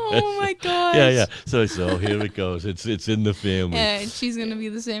with Josh. Oh my gosh. Yeah. So I said, oh, here it goes. It's in the family. Yeah, and she's gonna be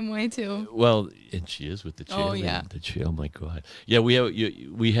the same way too. Well, and she is with the cheerleading. Oh yeah. Oh my God. Yeah,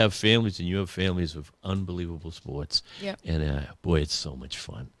 we have families, and you have families of unbelievable sports. Yep. And boy, it's so much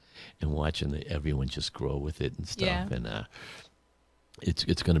fun, and watching everyone just grow with it and stuff. Yeah. And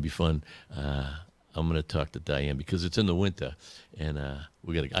it's going to be fun. I'm going to talk to Diane because it's in the winter, and I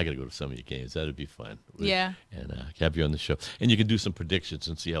got to go to some of your games. That'd be fun. Yeah. And have you on the show, and you can do some predictions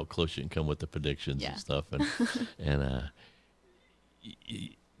and see how close you can come with the predictions and stuff. And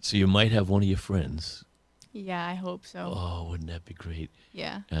so you might have one of your friends. Yeah, I hope so. Oh, wouldn't that be great?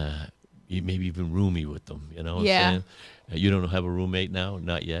 Yeah. You maybe even roomie with them. You know what Yeah. I'm saying? You don't have a roommate now?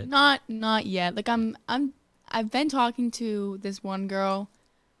 Not yet. Not yet. Like I've been talking to this one girl,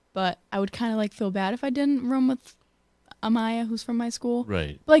 but I would kind of like feel bad if I didn't room with Amaya, who's from my school.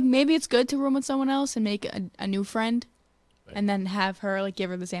 Right. But, like maybe it's good to room with someone else and make a new friend, and then have her like give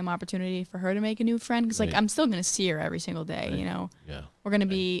her the same opportunity for her to make a new friend. Because like I'm still gonna see her every single day. You know. Yeah. We're gonna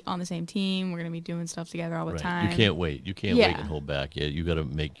be on the same team. We're gonna be doing stuff together all the time. You can't wait. You can't wait and hold back. Yeah. You got to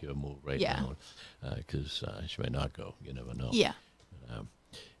make your move right now, because she might not go. You never know. Yeah.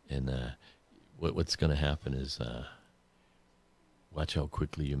 And what's going to happen is watch how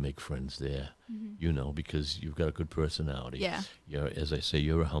quickly you make friends there. You know, because you've got a good personality. Yeah. As I say,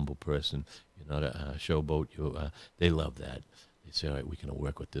 you're a humble person. You're not a showboat. They love that. They say, all right, we can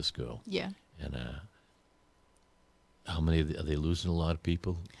work with this girl. Yeah. And how many are they losing? A lot of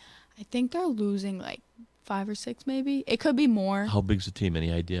people. I think they're losing like 5 or 6, maybe. It could be more. How big's the team?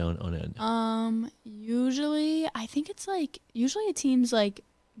 Any idea on it? Usually, I think it's like usually a team's like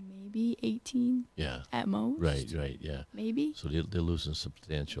maybe 18. Yeah. At most. Right, yeah. Maybe. So they're losing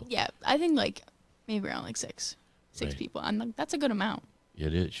substantial. Yeah, I think like maybe around like six Right. people. I'm like, that's a good amount.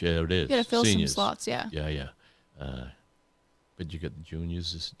 It is. Yeah, it is. You got to fill Seniors. some slots, yeah. Yeah. But you got the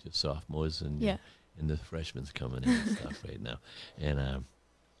juniors, the sophomores, and and the freshmen coming in and stuff right now. And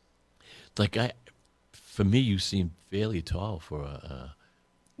for me, you seem fairly tall for a.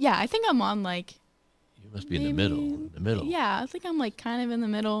 Yeah, I think I'm on like. You must be in the middle. In the middle. Yeah, I think I'm like kind of in the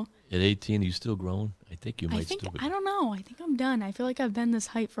middle. At 18, are you still growing? I think you might still be. I don't know. I think I'm done. I feel like I've been this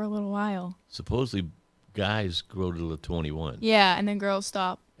height for a little while. Supposedly, guys grow to the 21. Yeah, and then girls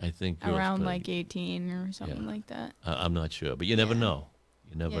stop. I think around like 18 or something like that. I'm not sure, but you never know.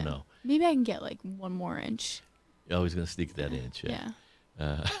 You never know. Maybe I can get like 1 more inch. You're always going to sneak that inch. Yeah.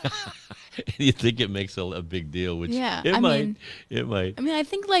 You think it makes a big deal, which it might. I mean, I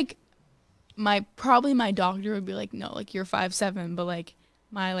think like my doctor would be like, no, like you're 5'7", but like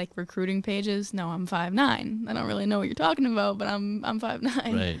my like recruiting pages, no, I'm 5'9". I don't really know what you're talking about, but I'm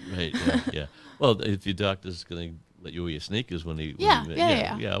 5'9". Right. Yeah. Well, if your doctor's going to let you wear your sneakers when he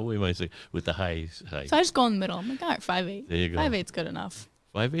yeah. We might say with the high. So I just go in the middle. I'm like, all right, 5'8". There you go. 5'8's good enough.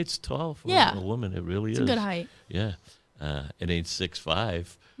 5'8's tall for a woman. It really is. It's a good height. Yeah. It ain't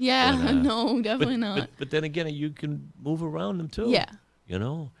 6'5". Yeah. But, no, definitely not. But then again, you can move around them too. Yeah. You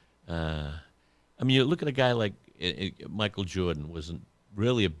know. I mean, you look at a guy like Michael Jordan wasn't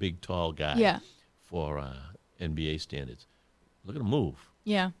really a big, tall guy. Yeah. For NBA standards, look at him move.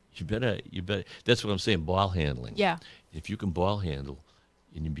 Yeah. You better. That's what I'm saying. Ball handling. Yeah. If you can ball handle,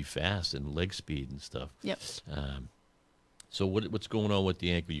 and you be fast and leg speed and stuff. Yep. So what's going on with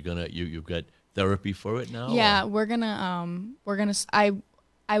the ankle? You've got therapy for it now? Yeah, we're gonna.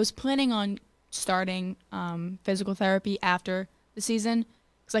 I was planning on starting physical therapy after the season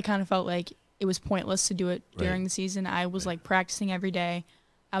because I kind of felt like it was pointless to do it during the season. I was like practicing every day.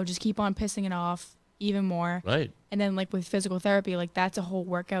 I would just keep on pissing it off even more. Right. And then like with physical therapy, like that's a whole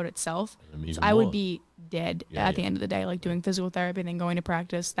workout itself. So I would be dead at the end of the day, like doing physical therapy and then going to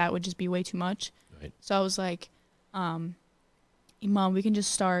practice. That would just be way too much. Right. So I was like, Mom, we can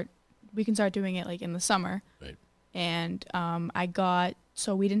start doing it like in the summer. Right. And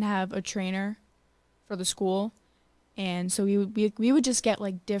so we didn't have a trainer for the school. And so we would just get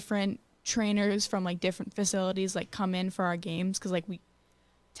like different trainers from like different facilities like come in for our games because like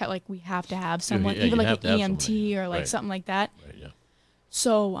we have to have someone, even like an EMT or like something like that. Right, yeah.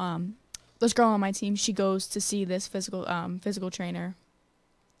 So this girl on my team, she goes to see this physical trainer,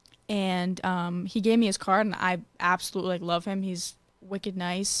 and he gave me his card, and I absolutely like love him. He's wicked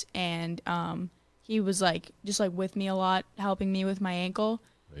nice, and he was like just like with me a lot, helping me with my ankle.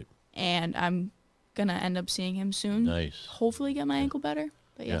 Right. And I'm gonna end up seeing him soon. Nice. Hopefully, get my ankle better.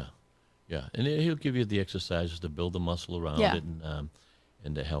 But yeah. Yeah, and he'll give you the exercises to build the muscle around it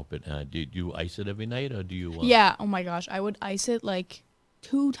and to help it. Do you ice it every night or do you? Yeah. Oh my gosh, I would ice it like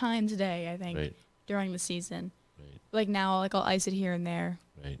 2 times a day. I think during the season. Right. Like now, like I'll ice it here and there.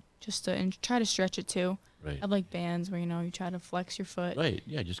 Right. Just to and try to stretch it too. Right. I have like bands where you try to flex your foot. Right.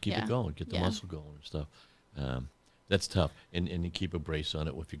 Yeah. Just keep it going. Get the muscle going and stuff. That's tough. And you keep a brace on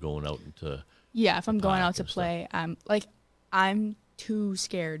it if you're going out into. Yeah, if I'm going out to play, I'm too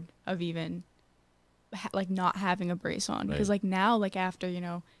scared of even not having a brace on because like now like after I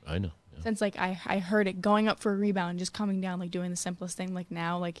know since like I heard it going up for a rebound and just coming down like doing the simplest thing like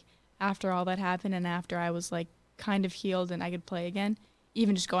now like after all that happened and after I was like kind of healed and I could play again,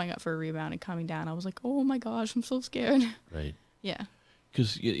 even just going up for a rebound and coming down, I was like, oh my gosh, I'm so scared. Right. Yeah.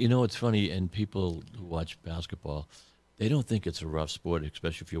 Because it's funny, and people who watch basketball, they don't think it's a rough sport,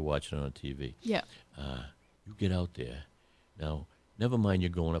 especially if you're watching it on TV. Yeah. You get out there now. Never mind, you're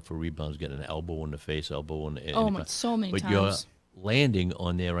going up for rebounds, getting an elbow in the face, elbow in the so many times. But you're landing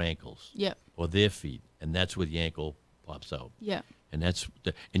on their ankles. Yep. Or their feet, and that's where the ankle pops out. Yeah. And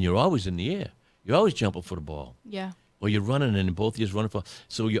and you're always in the air. You're always jumping for the ball. Yeah. Or you're running, and both of you's running for.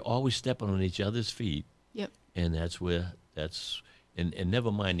 So you're always stepping on each other's feet. Yep. And and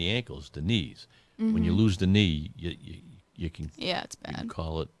never mind the ankles, the knees. Mm-hmm. When you lose the knee, you can. Yeah, it's bad. You can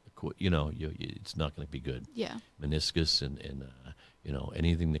call it. It's not going to be good. Yeah. Meniscus and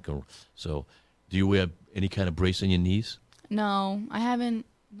anything that can. So, do you wear any kind of brace on your knees? No, I haven't.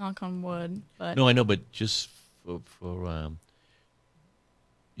 Knock on wood, but. No, I know, but just for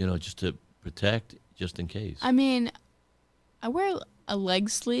just to protect, just in case. I mean, I wear a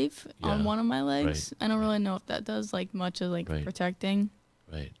leg sleeve on one of my legs. Right. I don't really know if that does like much of like protecting.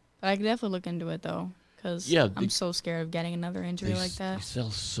 Right. But I could definitely look into it though. Because I'm so scared of getting another injury like that. They sell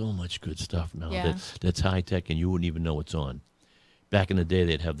so much good stuff now that's high tech, and you wouldn't even know it's on. Back in the day,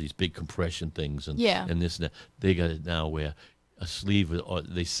 they'd have these big compression things and this and that. They got it now where a sleeve, or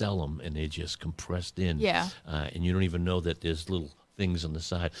they sell them and they're just compressed in. Yeah. And you don't even know that there's little things on the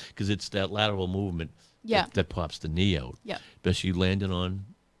side because it's that lateral movement Yeah. that pops the knee out. Yeah. Especially landing on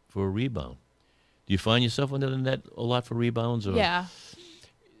for a rebound. Do you find yourself under the net a lot for rebounds? Or? Yeah.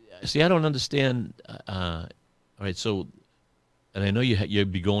 See, I don't understand. All right, so, and I know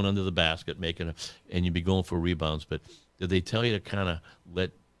you'd be going under the basket and you'd be going for rebounds, but did they tell you to kind of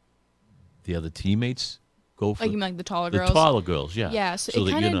let the other teammates go for Like you mean like the taller girls? The taller girls, yeah. Yeah, so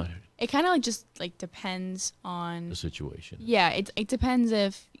that you're not it kind of like just like depends on the situation. Yeah, it depends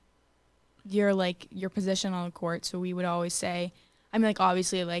if you're like your position on the court. So we would always say, I mean, like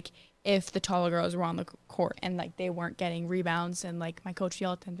obviously, like if the taller girls were on the court and like they weren't getting rebounds, and like my coach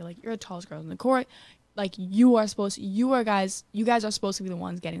yelled at them, be like, "You're the tallest girls on the court. Like you guys are supposed to be the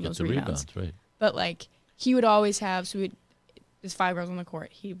ones getting those rebounds." Right. But like he would always have, there's 5 girls on the court.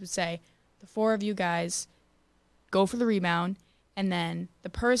 He would say, the 4 of you guys go for the rebound, and then the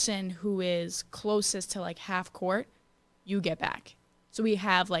person who is closest to like half court, you get back. So we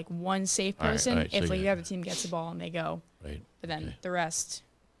have like one safe person all right, if so like the other team gets the ball and they go. Right. But then the rest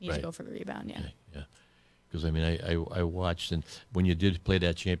need to go for the rebound. Yeah. Okay, yeah. Because I mean, I watched, and when you did play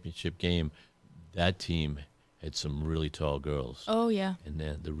that championship game, that team had some really tall girls. Oh yeah. And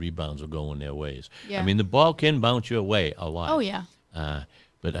then the rebounds were going their ways. Yeah. I mean, the ball can bounce your way a lot. Oh yeah.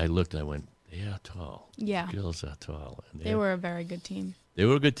 But I looked and I went, they are tall. Yeah. The girls are tall. And They were a very good team. They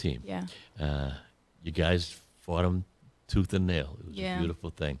were a good team. Yeah. You guys fought them tooth and nail. It was Yeah. a beautiful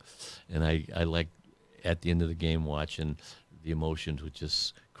thing. And I liked at the end of the game watching the emotions were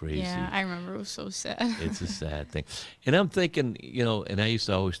just crazy. Yeah, I remember it was so sad. It's a sad thing. And I'm thinking, and I used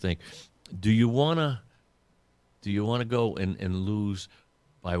to always think, do you want to go and lose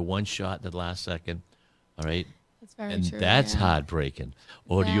by one shot the last second? All right. That's very and true. that's yeah. heartbreaking.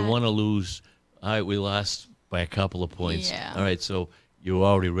 Or do you That- want to lose, all right, we lost by a couple of points. Yeah. All right, so you're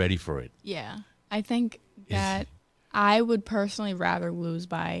already ready for it. Yeah. I think that I would personally rather lose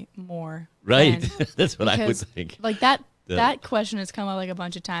by more. Right. than- That's what I would because, think. Like that question has come up like a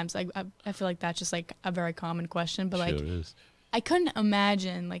bunch of times. Like I feel like that's just like a very common question. But like Sure is. I couldn't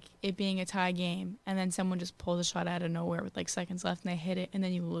imagine like it being a tie game and then someone just pulls a shot out of nowhere with like seconds left and they hit it and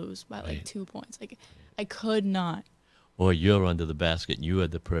then you lose by like Right. 2 points. Like I could not. Or you're under the basket and you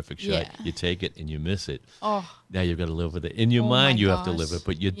had the perfect shot. Yeah. You take it and you miss it. Oh. Now you've got to live with it. In your Oh mind, my you have to gosh. live it,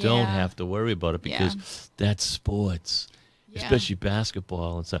 but you don't Yeah. have to worry about it because Yeah. that's sports, Yeah. especially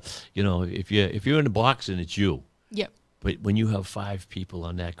basketball and stuff. If you're in the boxing, it's you. Yep. But when you have 5 people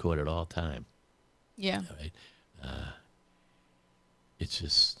on that court at all time, Yeah. all right, it's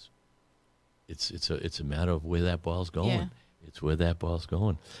just it's a matter of where that ball's going. Yeah. It's where that ball's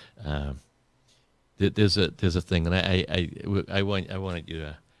going. There's a thing, and I wanted you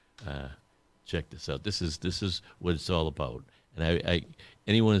to check this out. This is what it's all about. And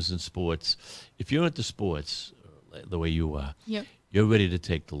anyone who's in sports, if you're into sports the way you are, Yep. you're ready to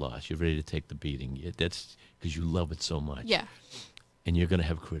take the loss. You're ready to take the beating. That's because you love it so much. Yeah. And you're going to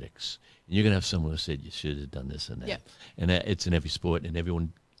have critics. And you're going to have someone who said you should have done this and that. Yep. And it's in every sport, and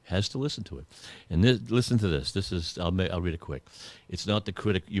everyone has to listen to it. And listen to this. This is I'll read it quick. It's not the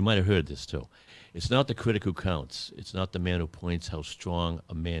critic. You might have heard this too. It's not the critic who counts. It's not the man who points how strong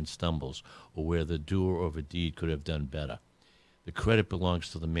a man stumbles or where the doer of a deed could have done better. The credit belongs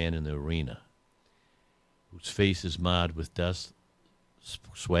to the man in the arena whose face is marred with dust,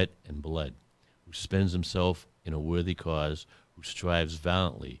 sweat, and blood, who spends himself in a worthy cause, who strives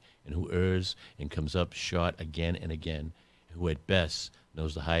valiantly, and who errs and comes up short again and again, who at best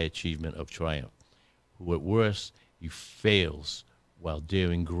knows the high achievement of triumph, who at worst he fails while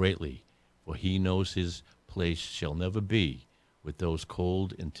daring greatly, for he knows his place shall never be with those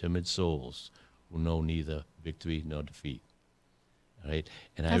cold and timid souls who know neither victory nor defeat. All right,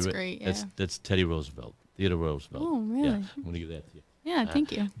 and That's great. Yeah. That's Teddy Roosevelt, Theodore Roosevelt. Oh, really? Yeah, I'm going to give that to you. Yeah.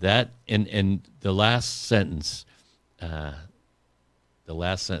 Thank you. That and the last sentence,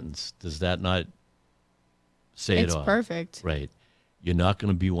 does that not say It's it all? perfect. Right. You're not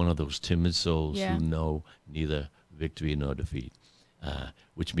going to be one of those timid souls Yeah. who know neither victory nor defeat,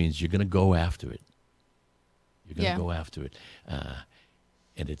 which means you're going to go after it. You're going to Yeah. go after it.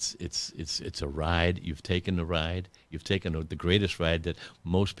 And it's a ride. You've taken the ride. You've taken the greatest ride that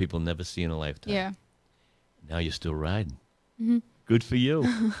most people never see in a lifetime. Yeah. Now you're still riding. Mm-hmm. Good for you.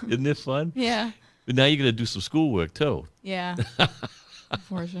 Isn't it fun? Yeah. But now you're going to do some schoolwork too. Yeah.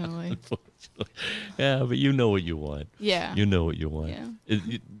 Unfortunately. Yeah, but you know what you want. Yeah. You know what you want.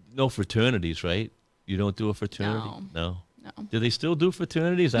 Yeah. No fraternities, right? You don't do a fraternity? No. No. No. Do they still do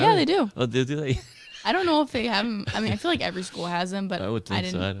fraternities? Yeah, they do. Oh, do they? I don't know if they have them. I mean, I feel like every school has them, but I would think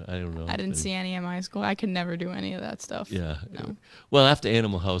so. I don't know. I didn't see any at my school. I could never do any of that stuff. Yeah. No. Well, after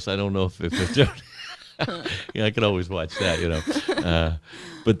Animal House, I don't know if yeah, I could always watch that,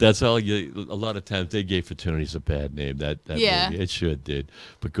 but that's all you. A lot of times they gave fraternities a bad name. That Yeah. movie, it sure did.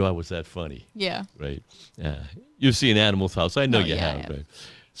 But God, was that funny? Yeah. Right. You've seen Animal House. I know you have. Right?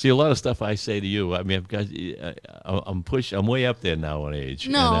 See, a lot of stuff I say to you. I mean, I've got. I'm way up there now in age.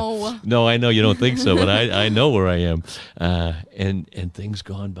 No. And, no, I know you don't think so, but I know where I am. And things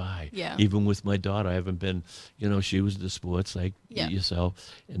gone by. Yeah. Even with my daughter, I haven't been. She was the sports like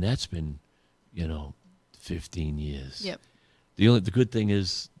yourself, and that's been, 15 years. Yep. The good thing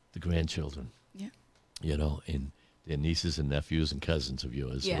is the grandchildren. Yeah. And their nieces and nephews and cousins of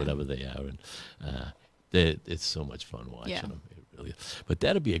yours, or whatever they are, and it's so much fun watching them. It really is. But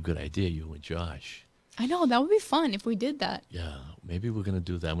that'd be a good idea, you and Josh. I know, that would be fun if we did that. Yeah, maybe we're gonna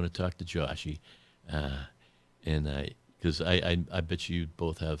do that. I'm gonna talk to Joshy, and because I bet you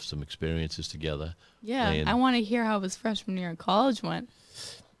both have some experiences together. Yeah, I want to hear how his freshman year in college went.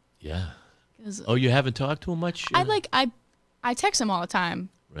 Yeah. Oh, you haven't talked to him much? I text him all the time.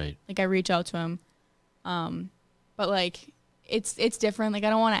 Right. Like I reach out to him, but like it's different. Like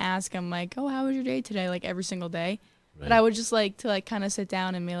I don't want to ask him like, oh, how was your day today? Like every single day. Right. But I would just like to like kind of sit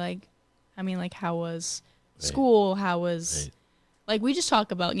down and be like, how was school? How was like we just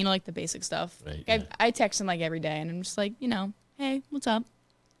talk about like the basic stuff. Right. Like, I text him like every day, and I'm just like hey, what's up?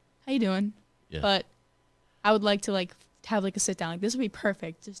 How you doing? Yeah. But I would like to like have like a sit down. Like this would be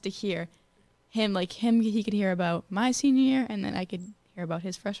perfect just to hear him. He could hear about my senior year, and then I could hear about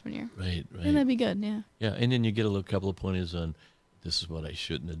his freshman year. Right. And that'd be good. Yeah. Yeah, and then you get a couple of pointers on this is what I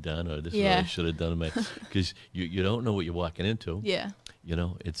shouldn't have done, or this is what I should have done, because you don't know what you're walking into. Yeah.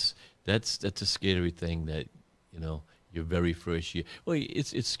 That's a scary thing that your very first year. Well,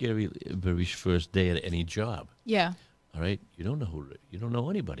 it's scary very first day at any job. Yeah. All right, you don't know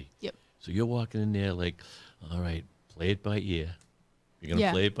anybody. Yep. So you're walking in there like, all right, play it by ear. You're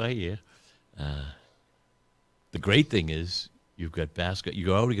gonna play it by ear. The great thing is you've got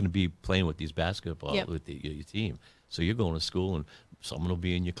you're already going to be playing with these basketball with your team. So you're going to school, and someone will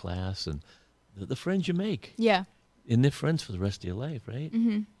be in your class, and the friends you make. Yeah. And they're friends for the rest of your life, right?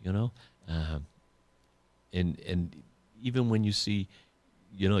 Mm-hmm. And even when you see,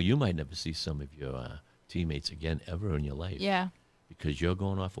 you might never see some of your teammates again ever in your life. Yeah. Because you're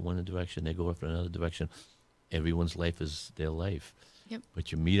going off in one direction, they go off in another direction. Everyone's life is their life. Yep.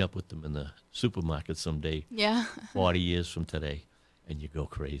 But you meet up with them in the supermarket someday. Yeah. 40 years from today, and you go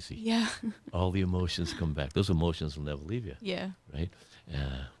crazy. Yeah. All the emotions come back. Those emotions will never leave you. Yeah. Right?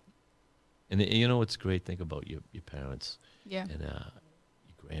 And what's great? Think about your parents. Yeah. And your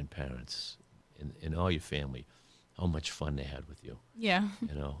grandparents and all your family, how much fun they had with you. Yeah.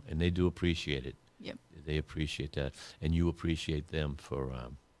 And they do appreciate it. Yep. They appreciate that. And you appreciate them for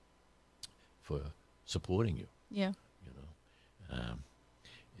supporting you. Yeah.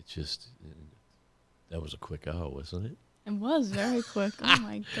 It's just, that was a quick hour, wasn't it? It was very quick. Oh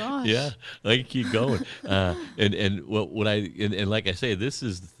my gosh. Yeah, I can keep going. And like I say, this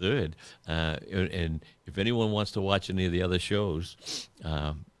is the third. And if anyone wants to watch any of the other shows,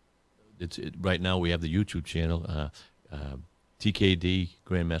 right now we have the YouTube channel, TKD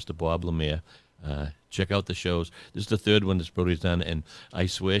Grandmaster Bob Lemire. Check out the shows. This is the third one that Brodie's done, and I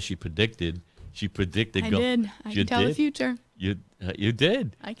swear she predicted. I did. I can tell the future. You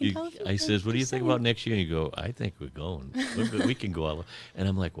did. I can tell the future. I says, what do you think about next year? And you go, I think we're going. We can go all. And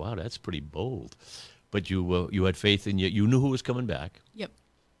I'm like, wow, that's pretty bold. But you had faith in you knew who was coming back. Yep.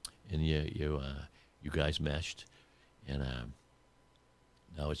 And you guys meshed, and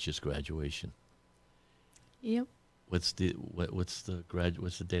now it's just graduation. Yep. What's the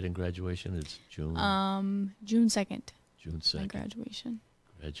date in graduation? It's June. June 2nd. June 2nd. My graduation.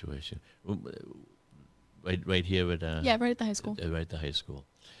 Right here at right at the high school. Right at the high school.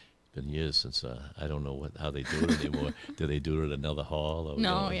 It's been years since I don't know how they do it anymore. Do they do it at another hall? Or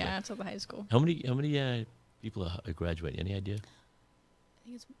no, it's at the high school. How many people are graduating? Any idea? I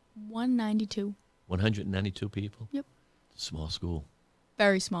think it's 192. 192 people. Yep. Small school.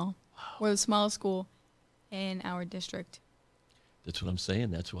 Very small. Wow. We're the smallest school in our district. That's what I'm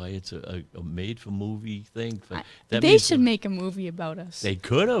saying. That's why it's a made-for-movie thing. They should make a movie about us. They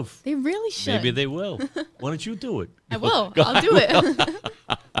could have. They really should. Maybe they will. Why don't you do it? I will. I'll do it.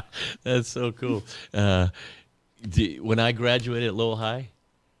 That's so cool. When I graduated at Lowell High,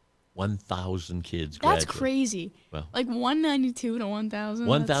 1,000 kids graduated. That's crazy. Well, like 192 to 1,000.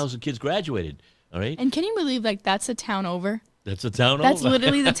 1,000 kids graduated. All right. And can you believe that's a town over? That's a town That's over.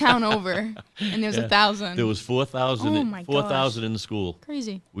 literally the town over, and there's 1,000. There was 4,000. Oh my 4,000 in the school.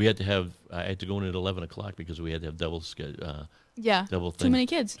 Crazy. We had to have. I had to go in at 11 o'clock because we had to have double double thing. Too many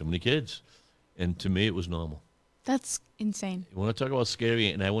kids. Too many kids, and to me it was normal. That's insane. You want to talk about scary?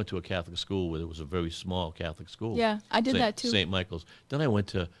 And I went to a Catholic school where it was a very small Catholic school. Yeah, I did that too. St. Michael's. Then I went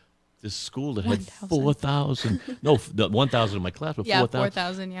to this school that 1,000. had 4,000. No, the 1,000 in my class, but 4,000.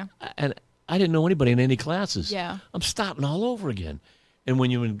 4,000. Yeah. And I didn't know anybody in any classes. Yeah. I'm starting all over again. And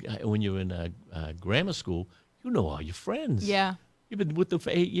when you're in grammar school, you know all your friends. Yeah. You've been with them for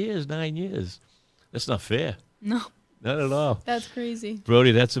 8 years, 9 years. That's not fair. No. Not at all. That's crazy.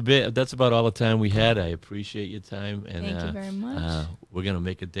 Brodie, that's about all the time we had. I appreciate your time. And, Thank you very much. We're going to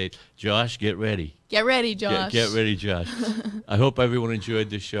make a date. Josh, get ready. Get ready, Josh. Get ready, Josh. I hope everyone enjoyed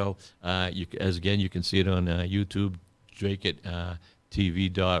this show. You can see it on YouTube,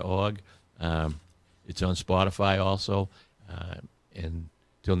 DracutTV.org. It's on Spotify also. And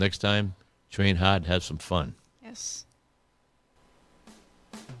until next time, train hard, have some fun. Yes.